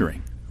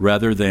surrendering,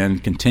 rather than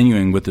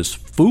continuing with this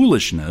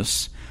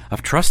foolishness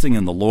of trusting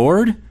in the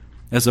Lord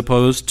as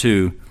opposed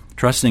to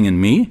trusting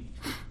in me.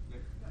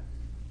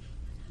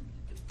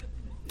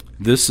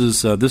 This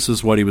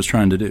is what he was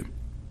trying to do.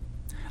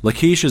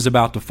 Lachish is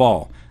about to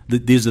fall.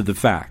 These are the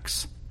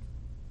facts.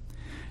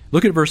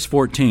 Look at verse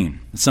 14.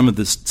 Some of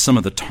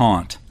the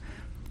taunt.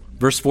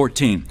 Verse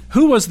 14.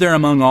 "Who was there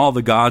among all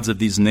the gods of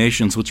these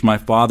nations which my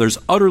fathers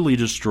utterly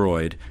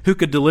destroyed, who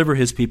could deliver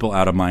his people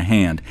out of my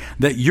hand,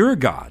 that your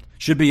God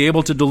should be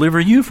able to deliver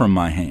you from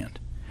my hand?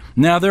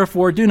 Now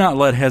therefore do not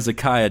let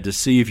Hezekiah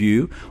deceive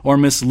you or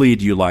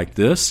mislead you like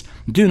this.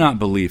 Do not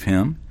believe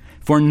him.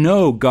 For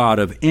no God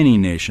of any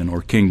nation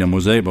or kingdom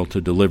was able to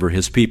deliver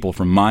his people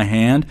from my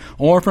hand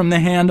or from the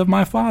hand of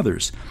my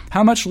fathers.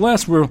 How much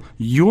less will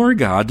your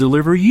God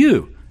deliver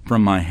you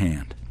from my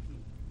hand?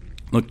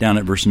 Look down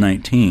at verse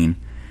 19.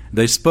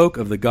 They spoke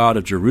of the God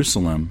of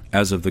Jerusalem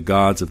as of the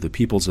gods of the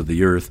peoples of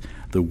the earth,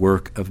 the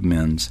work of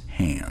men's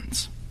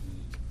hands.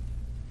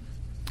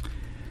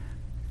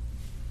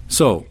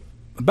 So,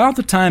 about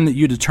the time that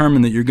you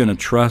determine that you're going to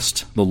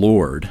trust the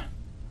Lord,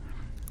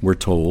 we're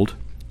told,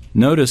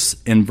 notice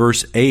in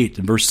verse 8,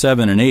 verse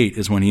 7 and 8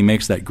 is when he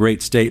makes that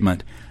great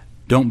statement,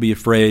 don't be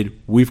afraid,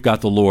 we've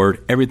got the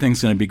Lord,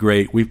 everything's going to be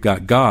great, we've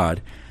got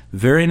God.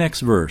 Very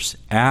next verse,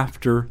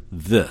 after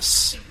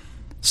this,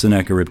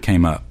 Sennacherib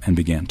came up and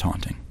began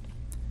taunting.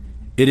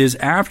 It is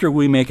after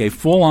we make a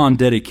full-on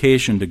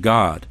dedication to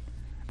God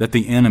that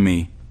the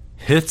enemy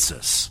hits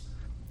us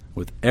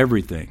with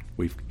everything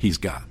he's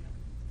got.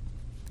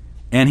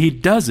 And he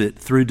does it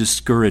through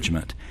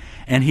discouragement.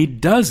 And he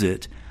does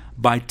it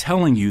by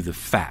telling you the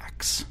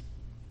facts.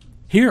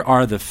 Here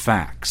are the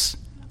facts.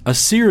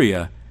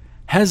 Assyria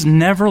has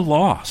never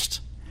lost.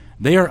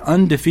 They are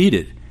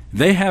undefeated.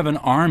 They have an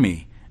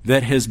army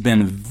that has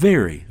been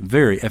very,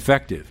 very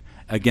effective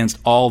against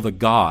all the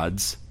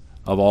gods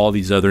of all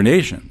these other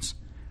nations.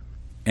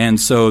 And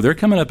so they're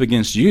coming up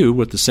against you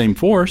with the same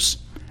force.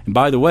 And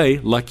by the way,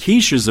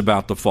 Lachish is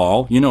about to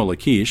fall. You know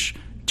Lachish,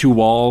 2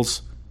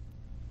 walls.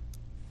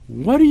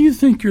 What do you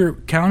think you're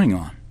counting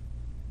on?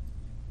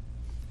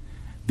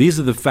 These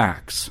are the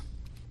facts.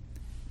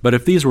 But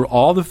if these were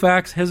all the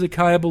facts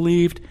Hezekiah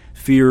believed,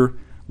 fear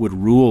would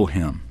rule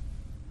him.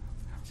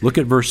 Look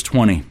at verse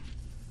 20.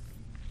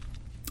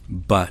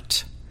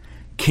 But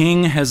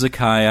King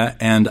Hezekiah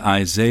and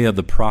Isaiah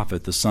the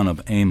prophet, the son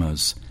of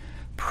Amoz,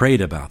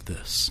 prayed about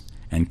this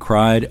and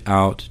cried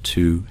out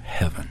to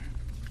heaven.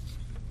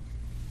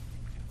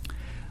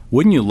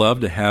 Wouldn't you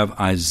love to have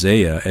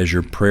Isaiah as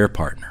your prayer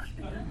partner?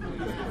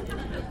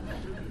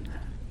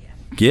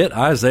 Get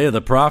Isaiah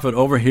the prophet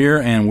over here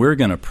and we're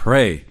going to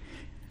pray.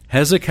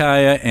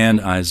 Hezekiah and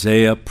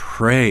Isaiah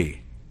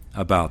pray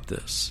about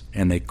this,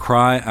 and they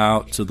cry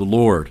out to the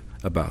Lord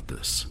about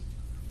this.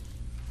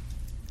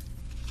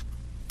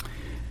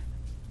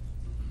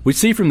 We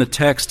see from the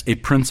text a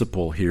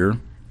principle here,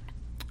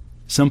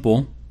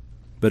 simple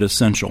but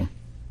essential.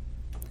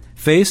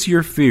 Face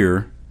your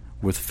fear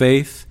with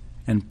faith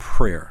and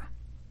prayer.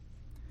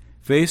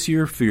 Face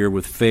your fear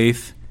with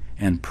faith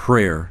and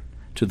prayer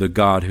to the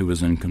God who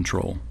is in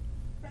control.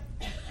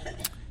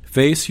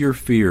 Face your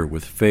fear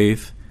with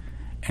faith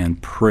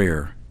and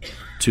prayer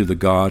to the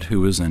God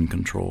who is in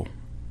control.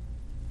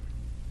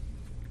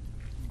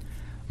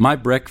 My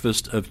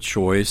breakfast of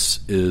choice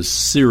is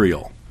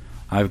cereal.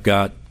 I've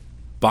got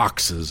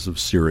boxes of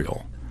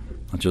cereal.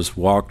 I just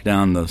walk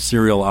down the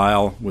cereal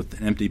aisle with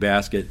an empty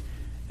basket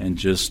and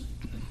just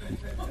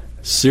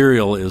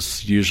cereal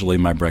is usually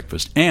my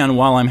breakfast. And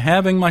while I'm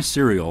having my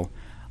cereal,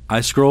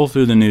 I scroll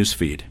through the news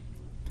feed.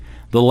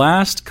 The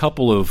last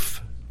couple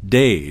of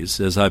days,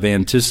 as I've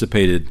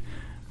anticipated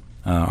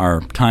our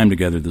time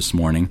together this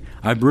morning,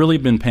 I've really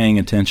been paying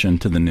attention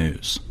to the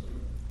news.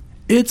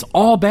 It's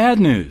all bad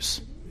news.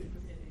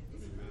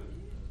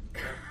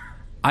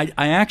 I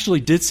actually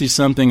did see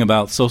something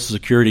about Social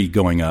Security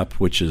going up,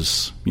 which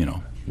is,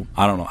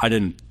 I don't know. I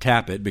didn't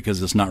tap it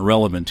because it's not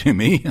relevant to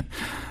me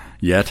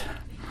yet.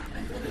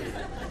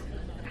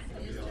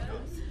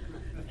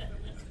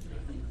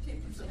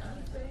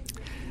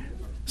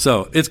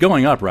 So it's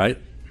going up, right?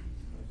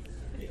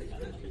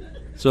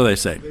 So they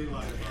say.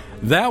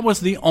 That was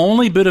the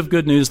only bit of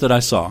good news that I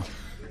saw.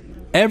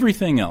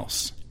 Everything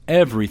else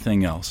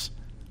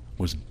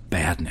was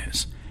bad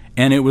news.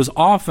 And it was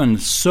often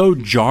so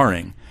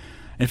jarring.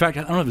 In fact,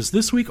 I don't know if it was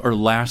this week or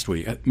last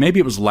week. Maybe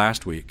it was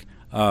last week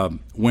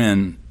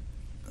when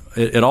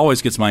it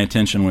always gets my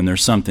attention when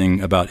there's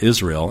something about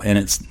Israel. And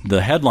it's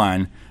the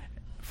headline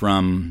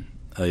from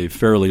a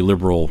fairly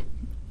liberal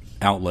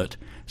outlet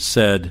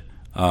said,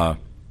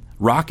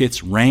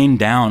 rockets rain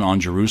down on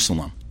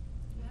Jerusalem.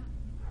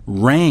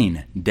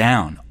 Rain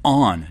down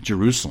on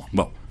Jerusalem.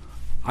 Well,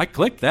 I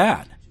clicked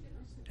that,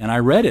 and I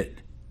read it.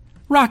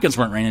 Rockets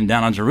weren't raining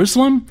down on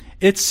Jerusalem.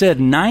 It said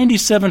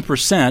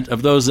 97%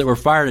 of those that were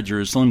fired at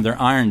Jerusalem, their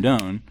iron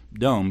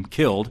dome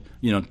killed,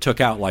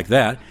 took out like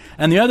that.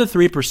 And the other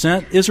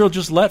 3%, Israel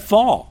just let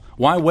fall.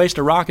 Why waste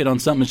a rocket on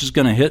something that's just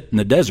going to hit in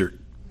the desert?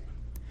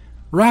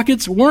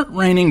 Rockets weren't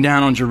raining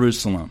down on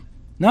Jerusalem.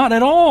 Not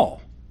at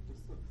all.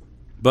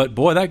 But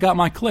boy, that got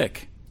my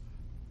click.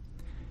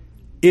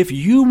 If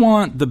you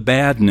want the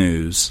bad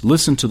news,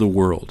 listen to the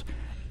world.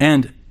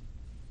 And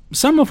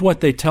some of what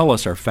they tell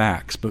us are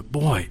facts, but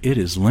boy, it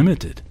is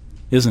limited,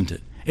 isn't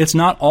it? It's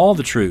not all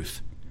the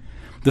truth.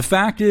 The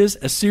fact is,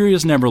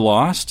 Assyria's never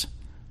lost,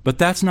 but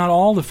that's not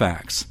all the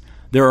facts.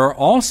 There are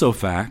also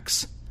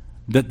facts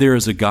that there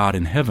is a God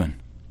in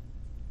heaven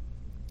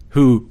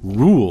who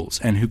rules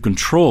and who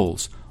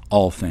controls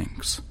all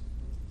things.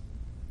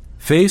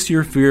 Face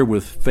your fear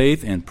with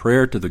faith and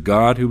prayer to the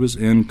God who is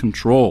in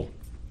control.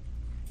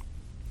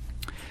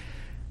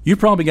 You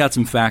probably got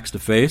some facts to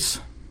face.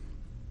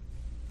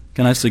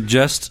 Can I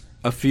suggest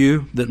a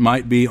few that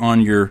might be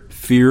on your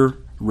fear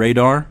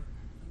radar?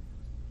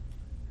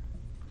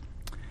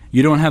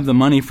 You don't have the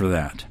money for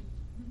that.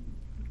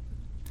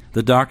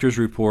 The doctor's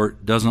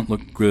report doesn't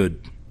look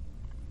good.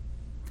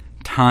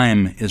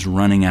 Time is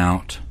running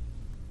out.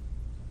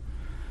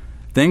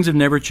 Things have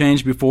never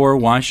changed before.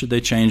 Why should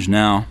they change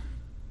now?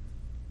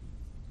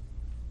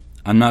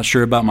 I'm not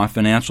sure about my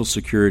financial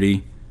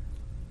security.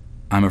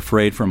 I'm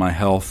afraid for my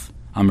health.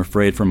 I'm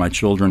afraid for my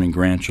children and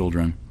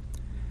grandchildren.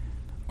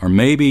 Or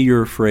maybe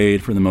you're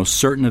afraid for the most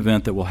certain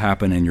event that will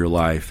happen in your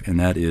life, and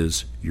that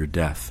is your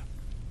death.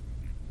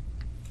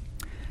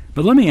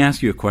 But let me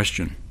ask you a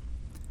question.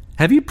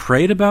 Have you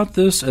prayed about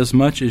this as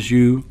much as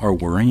you are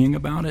worrying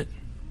about it?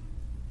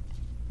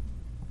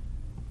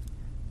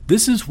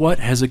 This is what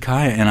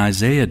Hezekiah and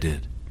Isaiah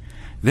did.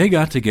 They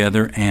got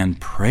together and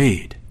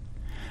prayed.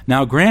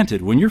 Now,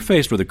 granted, when you're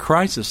faced with a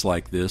crisis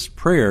like this,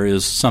 prayer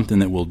is something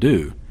that we'll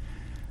do.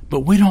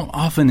 But we don't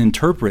often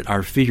interpret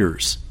our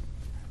fears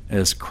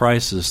as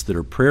crises that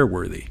are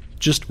prayer-worthy,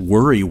 just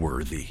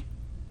worry-worthy.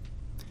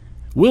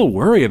 We'll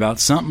worry about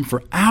something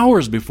for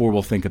hours before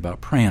we'll think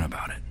about praying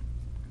about it.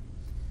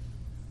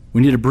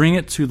 We need to bring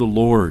it to the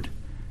Lord.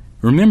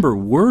 Remember,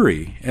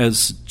 worry,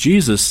 as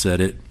Jesus said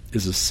it,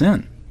 is a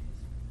sin.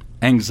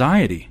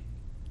 Anxiety,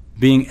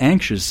 being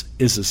anxious,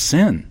 is a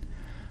sin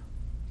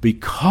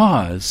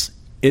because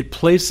it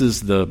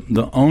places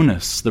the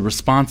onus, the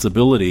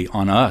responsibility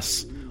on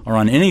us or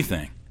on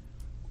anything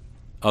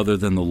other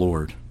than the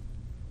Lord.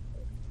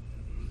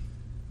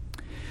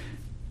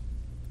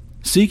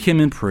 Seek Him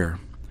in prayer.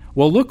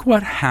 Well, look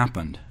what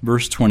happened.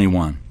 Verse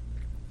 21.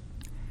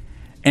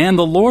 And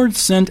the Lord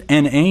sent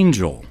an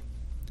angel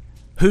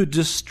who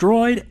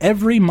destroyed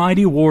every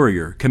mighty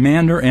warrior,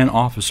 commander, and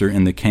officer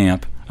in the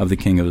camp of the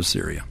king of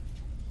Assyria.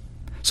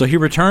 So he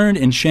returned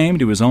in shame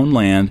to his own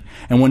land,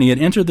 and when he had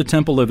entered the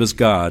temple of his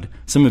God,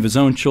 some of his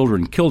own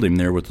children killed him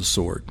there with the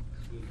sword.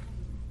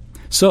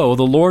 So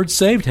the Lord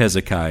saved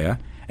Hezekiah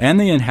and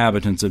the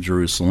inhabitants of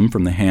Jerusalem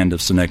from the hand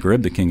of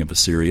Sennacherib, the king of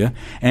Assyria,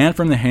 and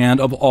from the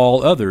hand of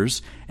all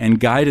others, and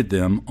guided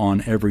them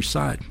on every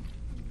side.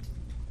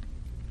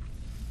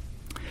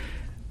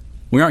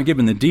 We aren't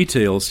given the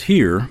details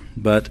here,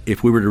 but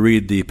if we were to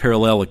read the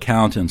parallel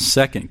account in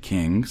 2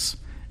 Kings,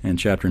 in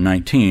chapter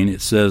 19,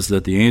 it says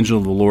that the angel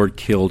of the Lord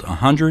killed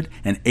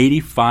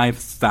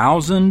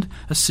 185,000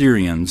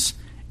 Assyrians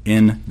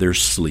in their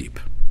sleep.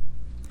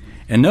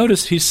 And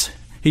notice he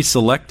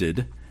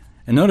selected,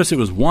 and notice it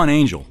was one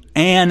angel,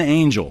 an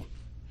angel.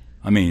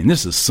 I mean,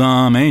 this is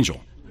some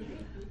angel.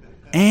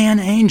 An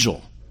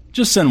angel.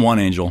 Just send one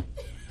angel.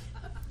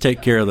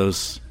 Take care of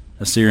those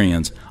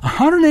Assyrians.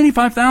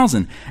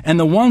 185,000. And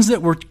the ones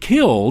that were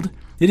killed,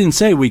 he didn't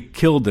say we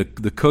killed the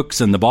cooks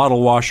and the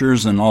bottle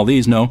washers and all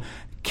these. No,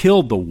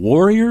 killed the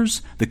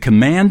warriors, the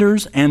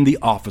commanders, and the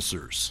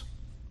officers.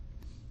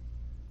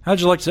 How'd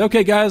you like to say,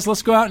 okay, guys,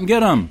 let's go out and get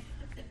them?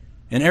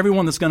 And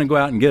everyone that's going to go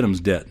out and get them is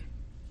dead.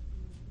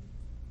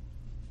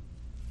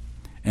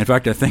 In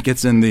fact, I think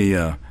it's in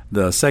the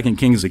 2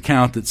 Kings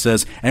account that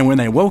says, and when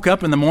they woke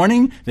up in the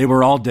morning, they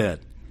were all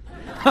dead.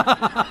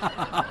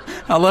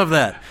 I love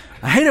that.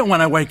 I hate it when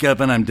I wake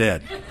up and I'm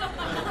dead.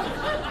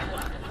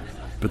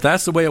 But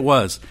that's the way it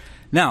was.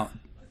 Now,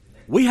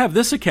 we have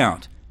this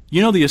account.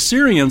 You know, the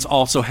Assyrians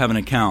also have an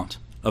account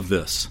of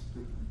this.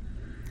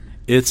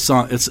 It's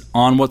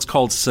on what's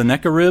called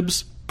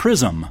Sennacherib's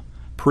prism.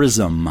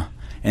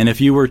 And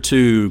if you were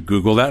to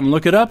Google that and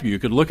look it up, you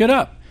could look it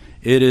up.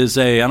 It is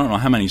I don't know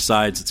how many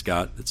sides it's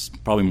got. It's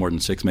probably more than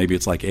 6, maybe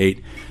it's like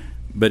 8.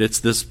 But it's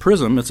this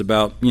prism. It's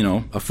about,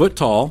 a foot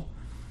tall.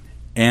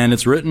 And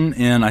it's written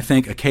in, I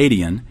think,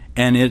 Akkadian.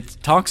 And it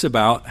talks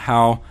about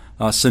how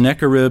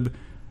Sennacherib,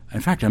 in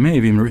fact, I may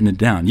have even written it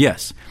down.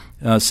 Yes.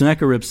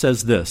 Sennacherib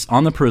says this.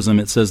 On the prism,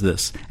 it says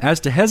this. As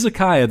to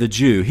Hezekiah the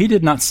Jew, he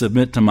did not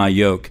submit to my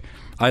yoke.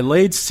 I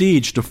laid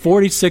siege to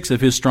 46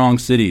 of his strong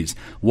cities,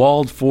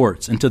 walled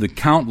forts, and to the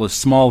countless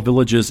small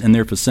villages in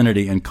their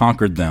vicinity, and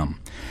conquered them.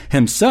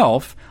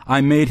 Himself,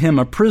 I made him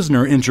a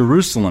prisoner in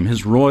Jerusalem,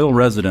 his royal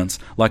residence,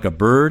 like a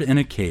bird in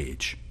a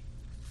cage.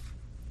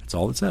 That's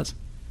all it says.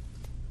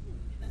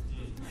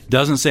 It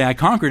doesn't say I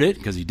conquered it,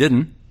 because he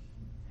didn't.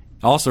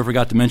 I also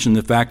forgot to mention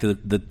the fact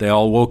that they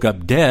all woke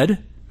up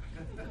dead.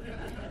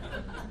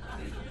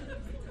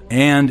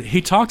 And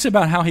he talks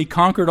about how he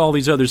conquered all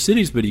these other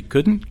cities, but he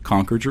couldn't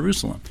conquer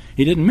Jerusalem.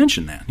 He didn't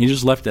mention that. He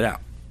just left it out.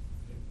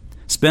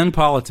 Spend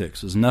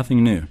politics is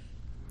nothing new.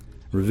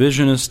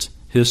 Revisionist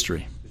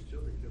history.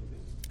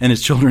 And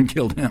his children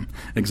killed him.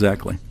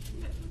 Exactly.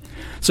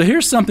 So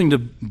here's something to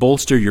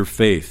bolster your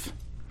faith.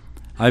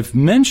 I've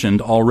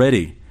mentioned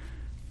already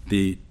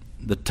the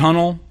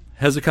tunnel,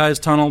 Hezekiah's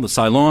tunnel, the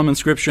Siloam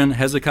inscription,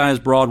 Hezekiah's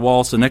broad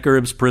wall,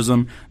 Sennacherib's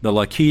prism, the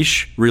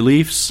Lachish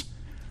reliefs.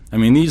 I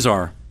mean, these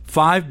are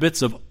 5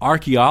 bits of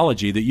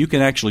archaeology that you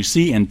can actually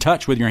see and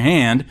touch with your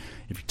hand.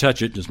 If you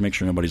touch it, just make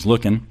sure nobody's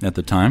looking at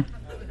the time.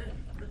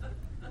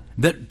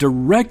 That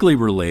directly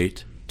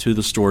relate to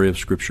the story of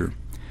Scripture.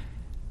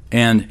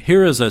 And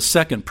here is a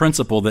second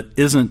principle that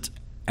isn't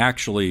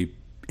actually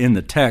in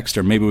the text,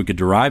 or maybe we could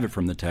derive it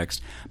from the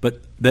text,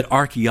 but that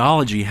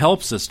archaeology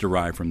helps us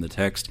derive from the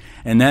text,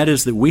 and that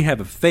is that we have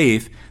a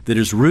faith that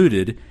is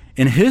rooted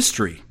in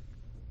history,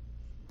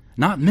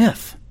 not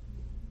myth.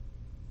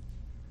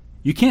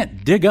 You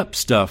can't dig up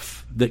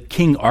stuff that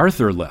King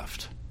Arthur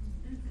left,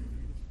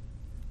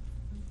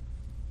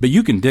 but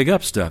you can dig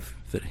up stuff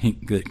that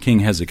King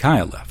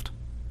Hezekiah left.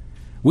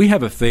 We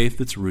have a faith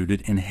that's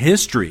rooted in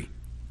history.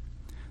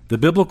 The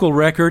biblical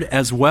record,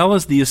 as well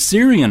as the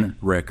Assyrian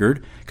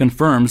record,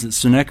 confirms that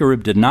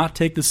Sennacherib did not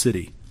take the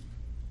city.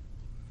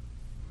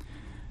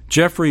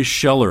 Jeffrey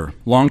Scheller,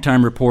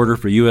 longtime reporter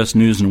for U.S.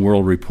 News and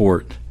World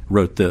Report,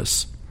 wrote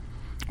this: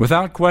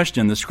 "Without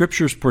question, the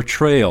Scripture's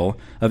portrayal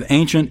of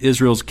ancient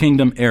Israel's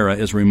kingdom era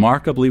is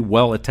remarkably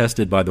well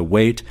attested by the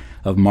weight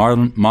of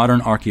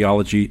modern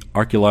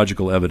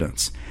archaeological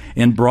evidence.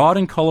 In broad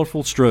and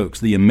colorful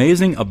strokes, the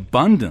amazing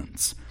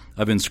abundance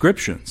of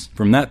inscriptions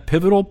from that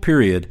pivotal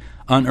period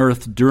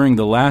unearthed during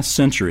the last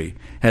century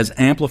has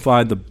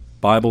amplified the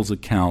Bible's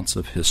accounts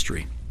of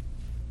history."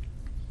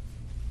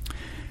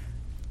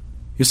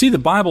 You see, the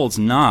Bible is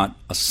not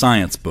a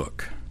science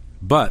book,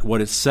 but what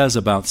it says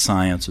about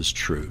science is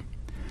true.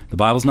 The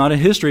Bible's not a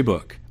history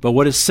book, but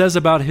what it says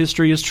about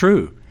history is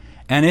true,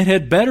 and it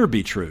had better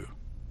be true.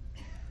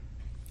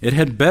 It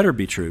had better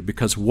be true,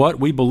 because what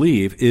we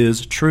believe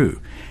is true.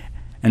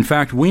 In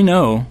fact, we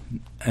know,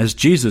 as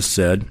Jesus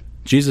said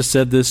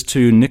this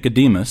to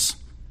Nicodemus.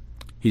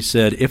 He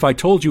said, "If I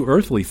told you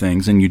earthly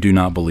things and you do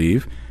not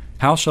believe,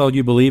 how shall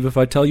you believe if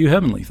I tell you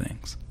heavenly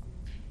things?"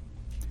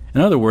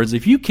 In other words,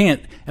 if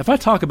I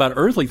talk about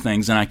earthly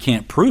things and I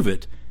can't prove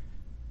it,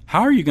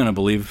 how are you going to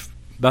believe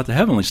about the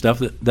heavenly stuff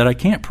that I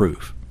can't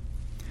prove?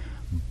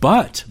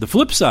 But the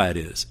flip side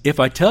is, if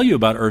I tell you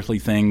about earthly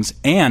things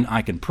and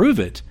I can prove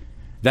it,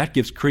 that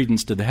gives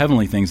credence to the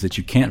heavenly things that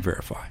you can't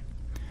verify.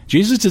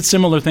 Jesus did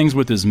similar things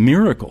with his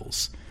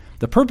miracles.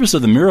 The purpose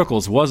of the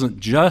miracles wasn't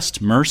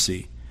just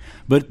mercy,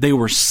 but they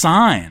were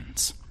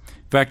signs.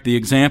 In fact, the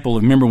example,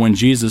 remember when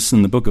Jesus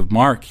in the book of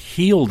Mark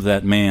healed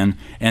that man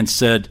and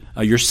said,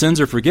 "Your sins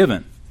are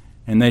forgiven."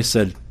 And they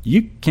said,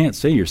 "You can't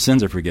say your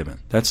sins are forgiven.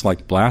 That's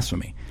like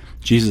blasphemy."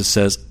 Jesus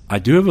says, "I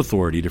do have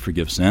authority to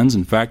forgive sins.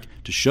 In fact,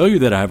 to show you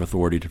that I have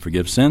authority to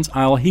forgive sins,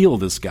 I'll heal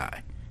this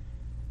guy."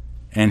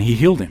 And he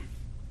healed him,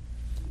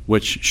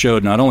 which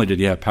showed not only did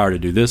he have power to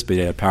do this, but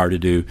he had power to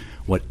do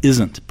what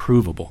isn't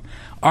provable.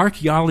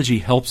 Archaeology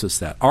helps us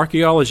that.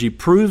 Archaeology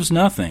proves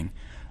nothing,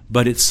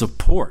 but it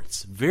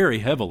supports very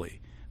heavily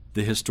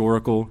the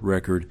historical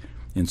record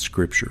in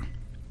Scripture.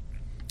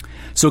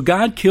 So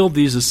God killed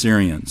these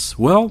Assyrians.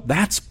 Well,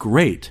 that's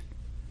great.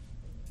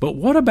 But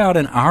what about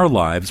in our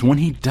lives when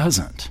he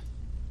doesn't?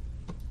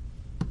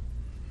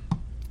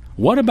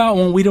 What about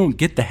when we don't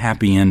get the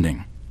happy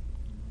ending?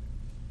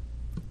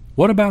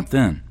 What about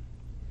then?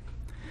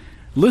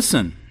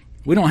 Listen,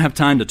 we don't have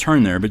time to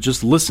turn there, but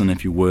just listen,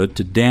 if you would,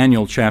 to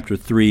Daniel chapter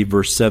 3,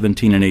 verse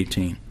 17 and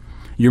 18.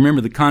 You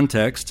remember the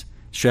context.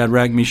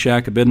 Shadrach,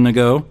 Meshach,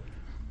 Abednego.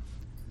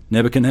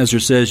 Nebuchadnezzar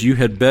says, "You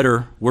had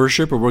better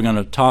worship or we're going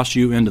to toss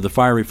you into the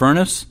fiery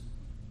furnace."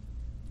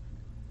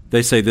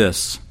 They say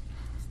this: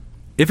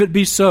 "If it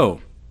be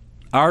so,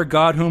 our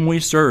God whom we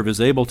serve is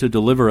able to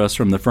deliver us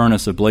from the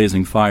furnace of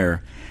blazing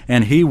fire,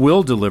 and he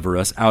will deliver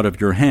us out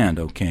of your hand,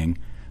 O king.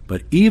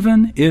 But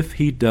even if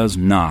he does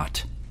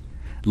not,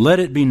 let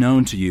it be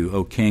known to you,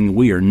 O king,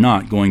 we are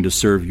not going to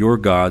serve your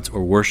gods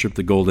or worship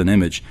the golden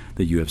image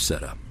that you have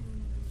set up."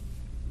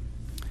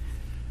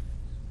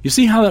 You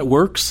see how that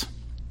works?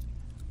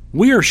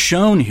 We are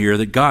shown here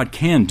that God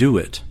can do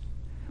it.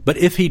 But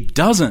if he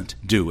doesn't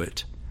do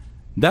it,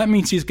 that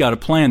means he's got a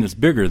plan that's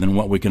bigger than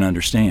what we can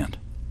understand.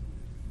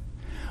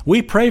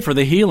 We pray for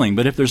the healing,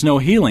 but if there's no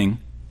healing,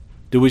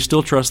 do we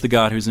still trust the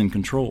God who's in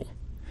control?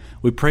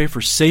 We pray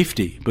for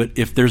safety, but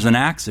if there's an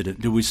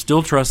accident, do we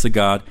still trust the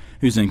God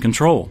who's in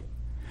control?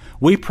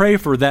 We pray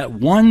for that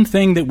one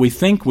thing that we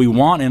think we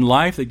want in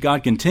life that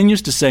God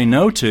continues to say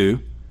no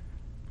to,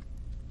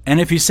 and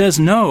if he says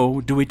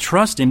no, do we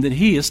trust him that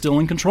he is still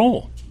in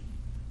control?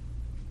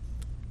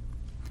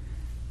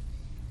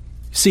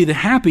 See, the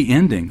happy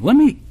ending, let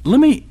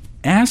me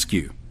ask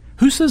you,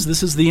 who says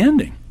this is the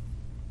ending?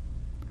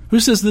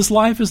 Who says this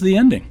life is the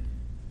ending?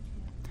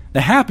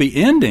 The happy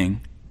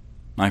ending,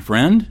 my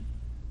friend,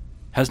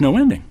 has no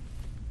ending.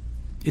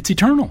 It's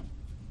eternal.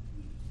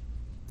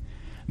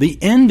 The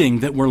ending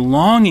that we're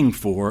longing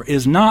for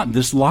is not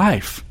this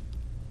life.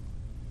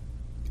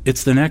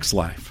 It's the next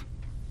life.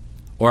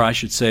 Or I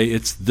should say,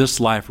 it's this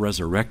life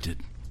resurrected.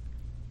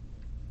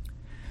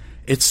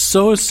 It's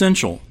so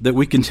essential that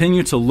we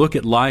continue to look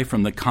at life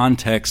from the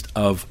context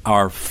of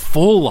our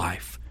full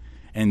life,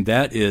 and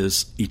that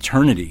is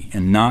eternity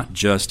and not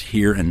just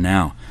here and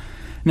now.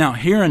 Now,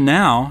 here and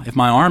now, if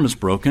my arm is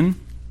broken,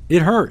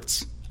 it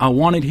hurts. I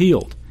want it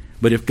healed.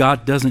 But if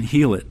God doesn't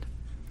heal it,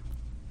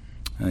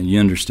 you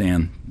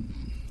understand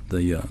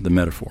the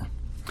metaphor.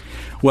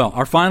 Well,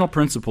 our final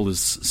principle is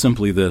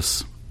simply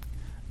this: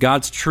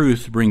 God's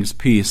truth brings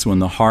peace when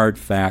the hard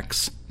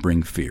facts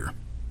bring fear.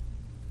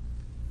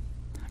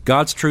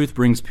 God's truth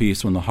brings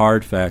peace when the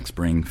hard facts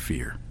bring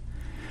fear.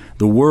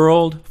 The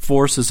world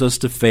forces us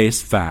to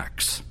face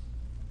facts.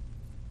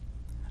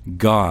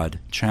 God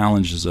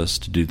challenges us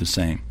to do the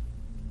same.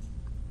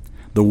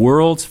 The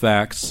world's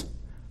facts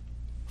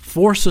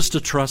force us to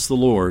trust the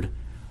Lord.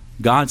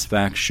 God's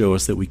facts show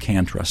us that we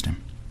can trust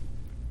Him.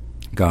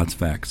 God's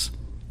facts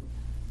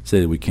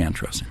say that we can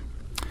trust Him.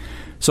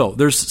 So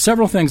there's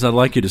several things I'd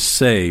like you to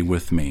say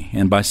with me.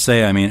 And by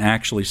say, I mean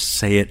actually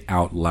say it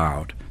out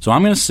loud. So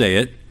I'm going to say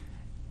it,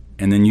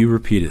 and then you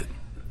repeat it.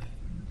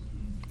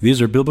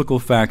 These are biblical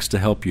facts to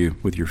help you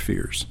with your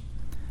fears.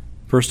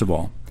 First of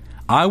all,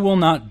 I will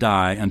not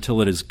die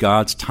until it is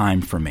God's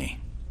time for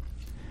me.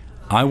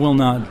 I will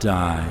not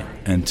die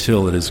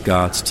until it is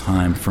God's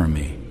time for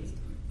me.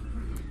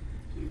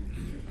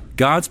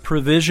 God's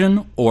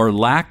provision or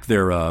lack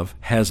thereof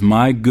has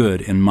my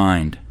good in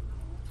mind.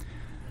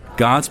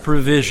 God's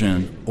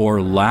provision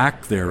or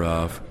lack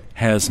thereof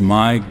has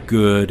my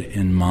good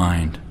in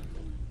mind.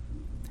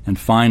 And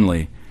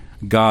finally,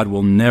 God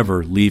will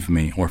never leave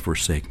me or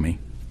forsake me.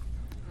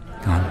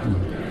 God will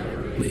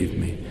never leave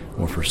me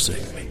or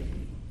forsake me.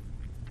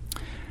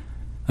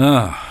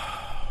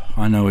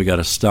 I know we got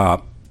to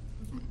stop.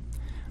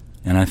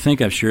 And I think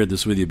I've shared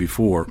this with you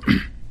before,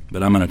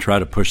 but I'm going to try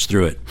to push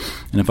through it.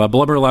 And if I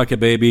blubber like a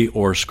baby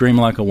or scream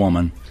like a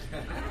woman,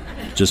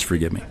 just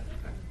forgive me.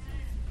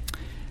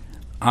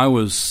 I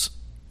was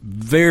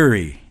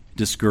very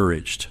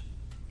discouraged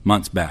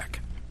months back.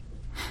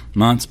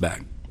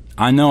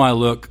 I know I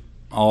look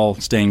all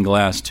stained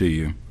glass to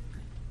you,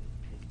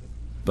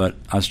 but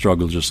I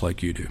struggle just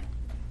like you do.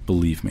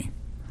 Believe me.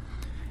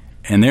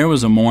 And there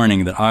was a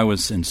morning that I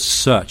was in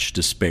such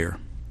despair,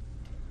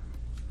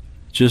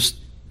 just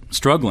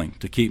struggling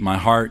to keep my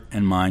heart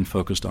and mind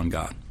focused on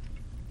God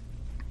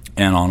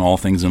and on all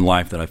things in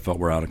life that I felt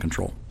were out of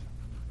control.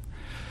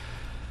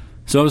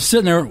 So I was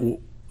sitting there,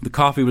 the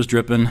coffee was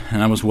dripping,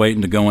 and I was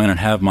waiting to go in and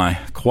have my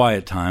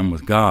quiet time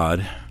with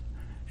God.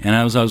 And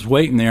as I was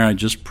waiting there, I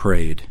just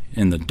prayed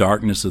in the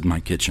darkness of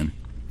my kitchen.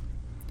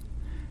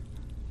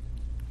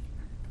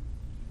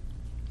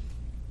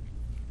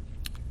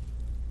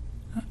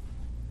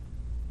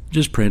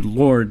 Just prayed,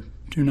 Lord,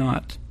 do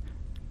not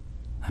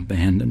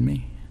abandon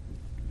me.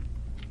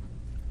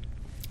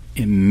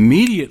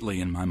 Immediately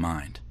in my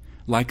mind,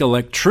 like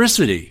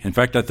electricity, in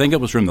fact, I think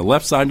it was from the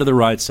left side to the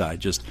right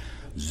side, just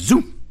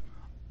zoom,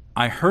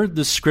 I heard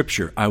this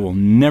scripture, I will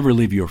never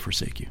leave you or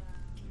forsake you.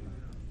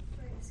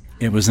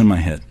 It was in my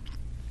head.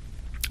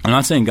 I'm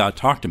not saying God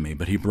talked to me,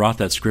 but He brought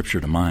that scripture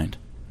to mind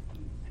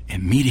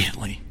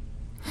immediately.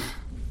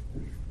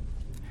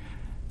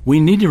 We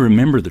need to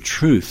remember the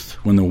truth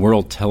when the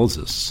world tells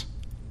us,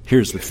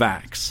 here's the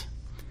facts.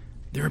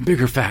 There are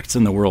bigger facts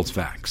than the world's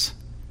facts.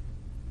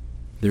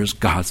 There's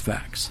God's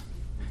facts.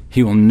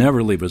 He will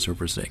never leave us or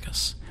forsake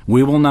us.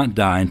 We will not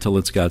die until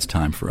it's God's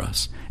time for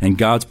us. And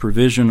God's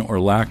provision or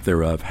lack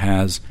thereof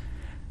has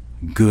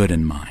good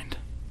in mind.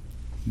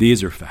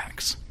 These are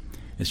facts.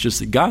 It's just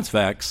that God's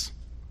facts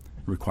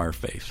require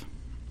faith.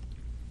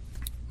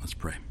 Let's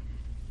pray.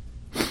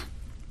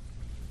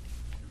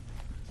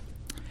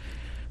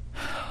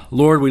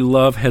 Lord, we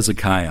love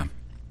Hezekiah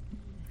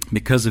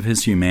because of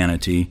his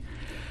humanity,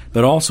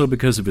 but also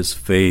because of his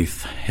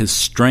faith, his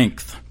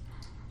strength.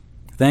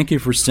 Thank you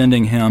for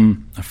sending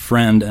him a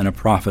friend and a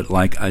prophet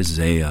like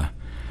Isaiah.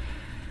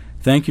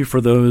 Thank you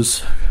for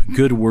those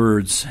good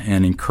words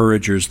and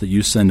encouragers that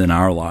you send in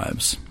our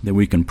lives, that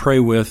we can pray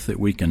with, that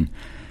we can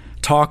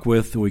talk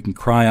with, that we can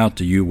cry out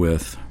to you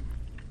with.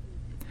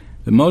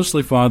 But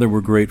mostly, Father,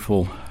 we're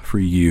grateful for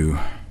you,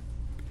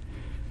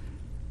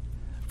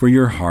 for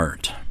your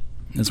heart,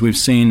 as we've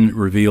seen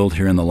revealed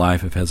here in the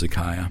life of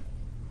Hezekiah,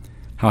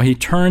 how he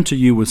turned to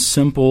you with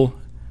simple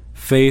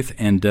faith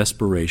and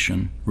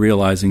desperation,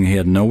 realizing he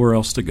had nowhere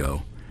else to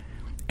go,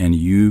 and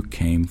you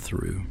came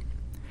through.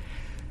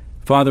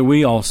 Father,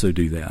 we also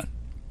do that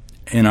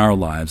in our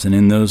lives and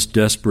in those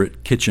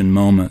desperate kitchen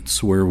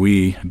moments where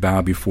we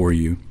bow before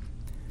you.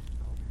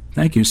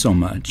 Thank you so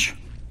much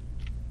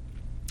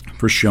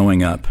for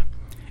showing up.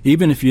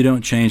 Even if you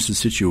don't change the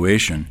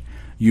situation,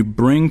 you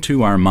bring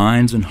to our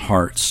minds and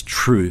hearts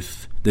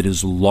truth that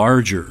is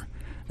larger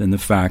than the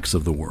facts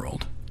of the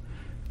world.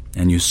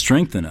 And you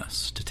strengthen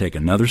us to take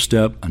another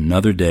step,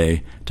 another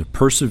day, to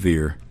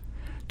persevere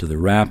to the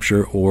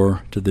rapture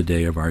or to the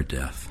day of our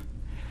death.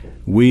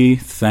 We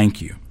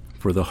thank you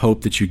for the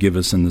hope that you give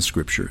us in the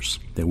Scriptures,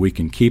 that we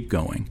can keep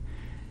going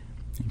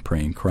and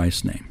pray in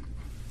Christ's name.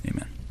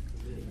 Amen.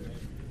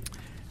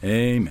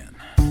 Amen.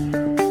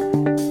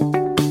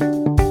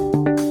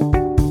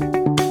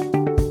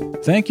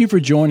 Thank you for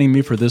joining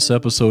me for this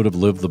episode of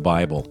Live the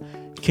Bible.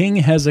 King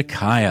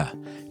Hezekiah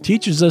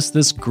teaches us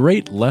this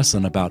great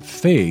lesson about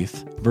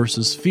faith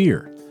versus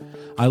fear.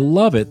 I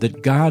love it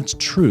that God's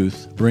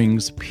truth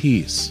brings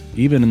peace,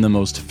 even in the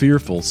most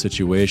fearful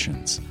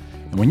situations.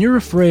 And when you're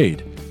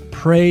afraid,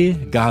 pray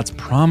God's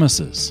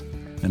promises.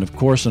 And of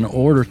course, in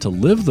order to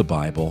live the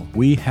Bible,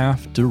 we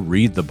have to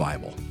read the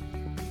Bible.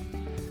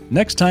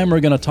 Next time, we're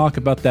going to talk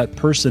about that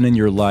person in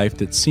your life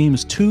that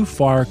seems too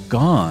far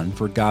gone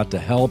for God to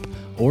help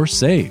or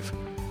save.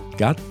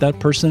 Got that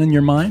person in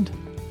your mind?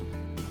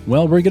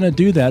 Well, we're going to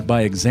do that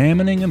by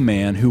examining a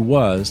man who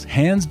was,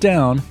 hands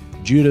down,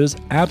 Judah's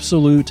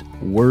absolute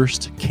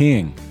worst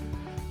king.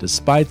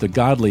 Despite the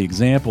godly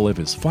example of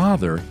his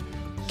father,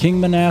 King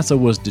Manasseh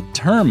was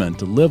determined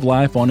to live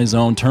life on his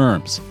own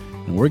terms.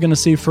 And we're going to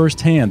see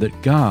firsthand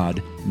that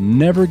God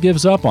never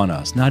gives up on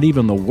us, not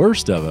even the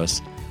worst of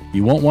us.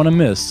 You won't want to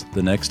miss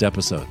the next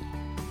episode.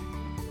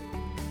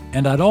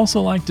 And I'd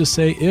also like to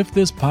say, if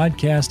this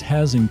podcast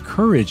has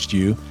encouraged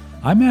you,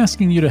 I'm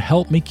asking you to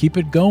help me keep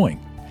it going.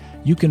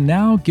 You can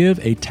now give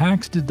a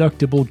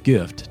tax-deductible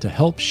gift to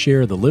help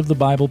share the Live the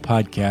Bible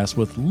podcast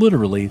with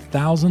literally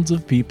thousands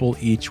of people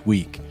each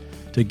week.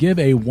 To give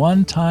a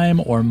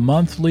one-time or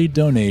monthly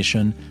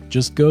donation,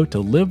 just go to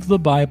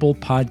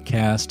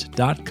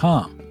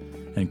livethebiblepodcast.com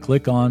and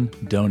click on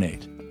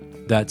Donate.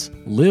 That's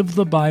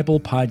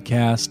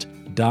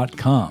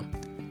livethebiblepodcast.com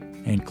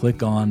and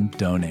click on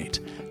Donate.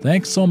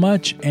 Thanks so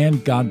much,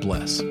 and God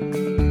bless.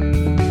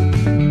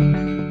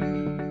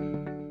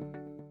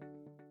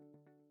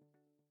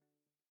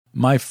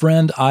 My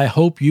friend, I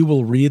hope you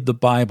will read the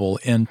Bible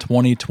in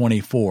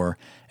 2024,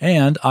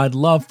 and I'd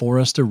love for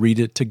us to read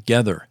it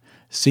together,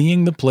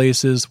 seeing the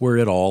places where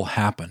it all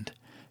happened.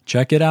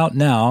 Check it out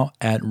now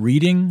at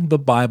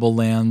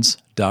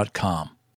readingthebiblelands.com.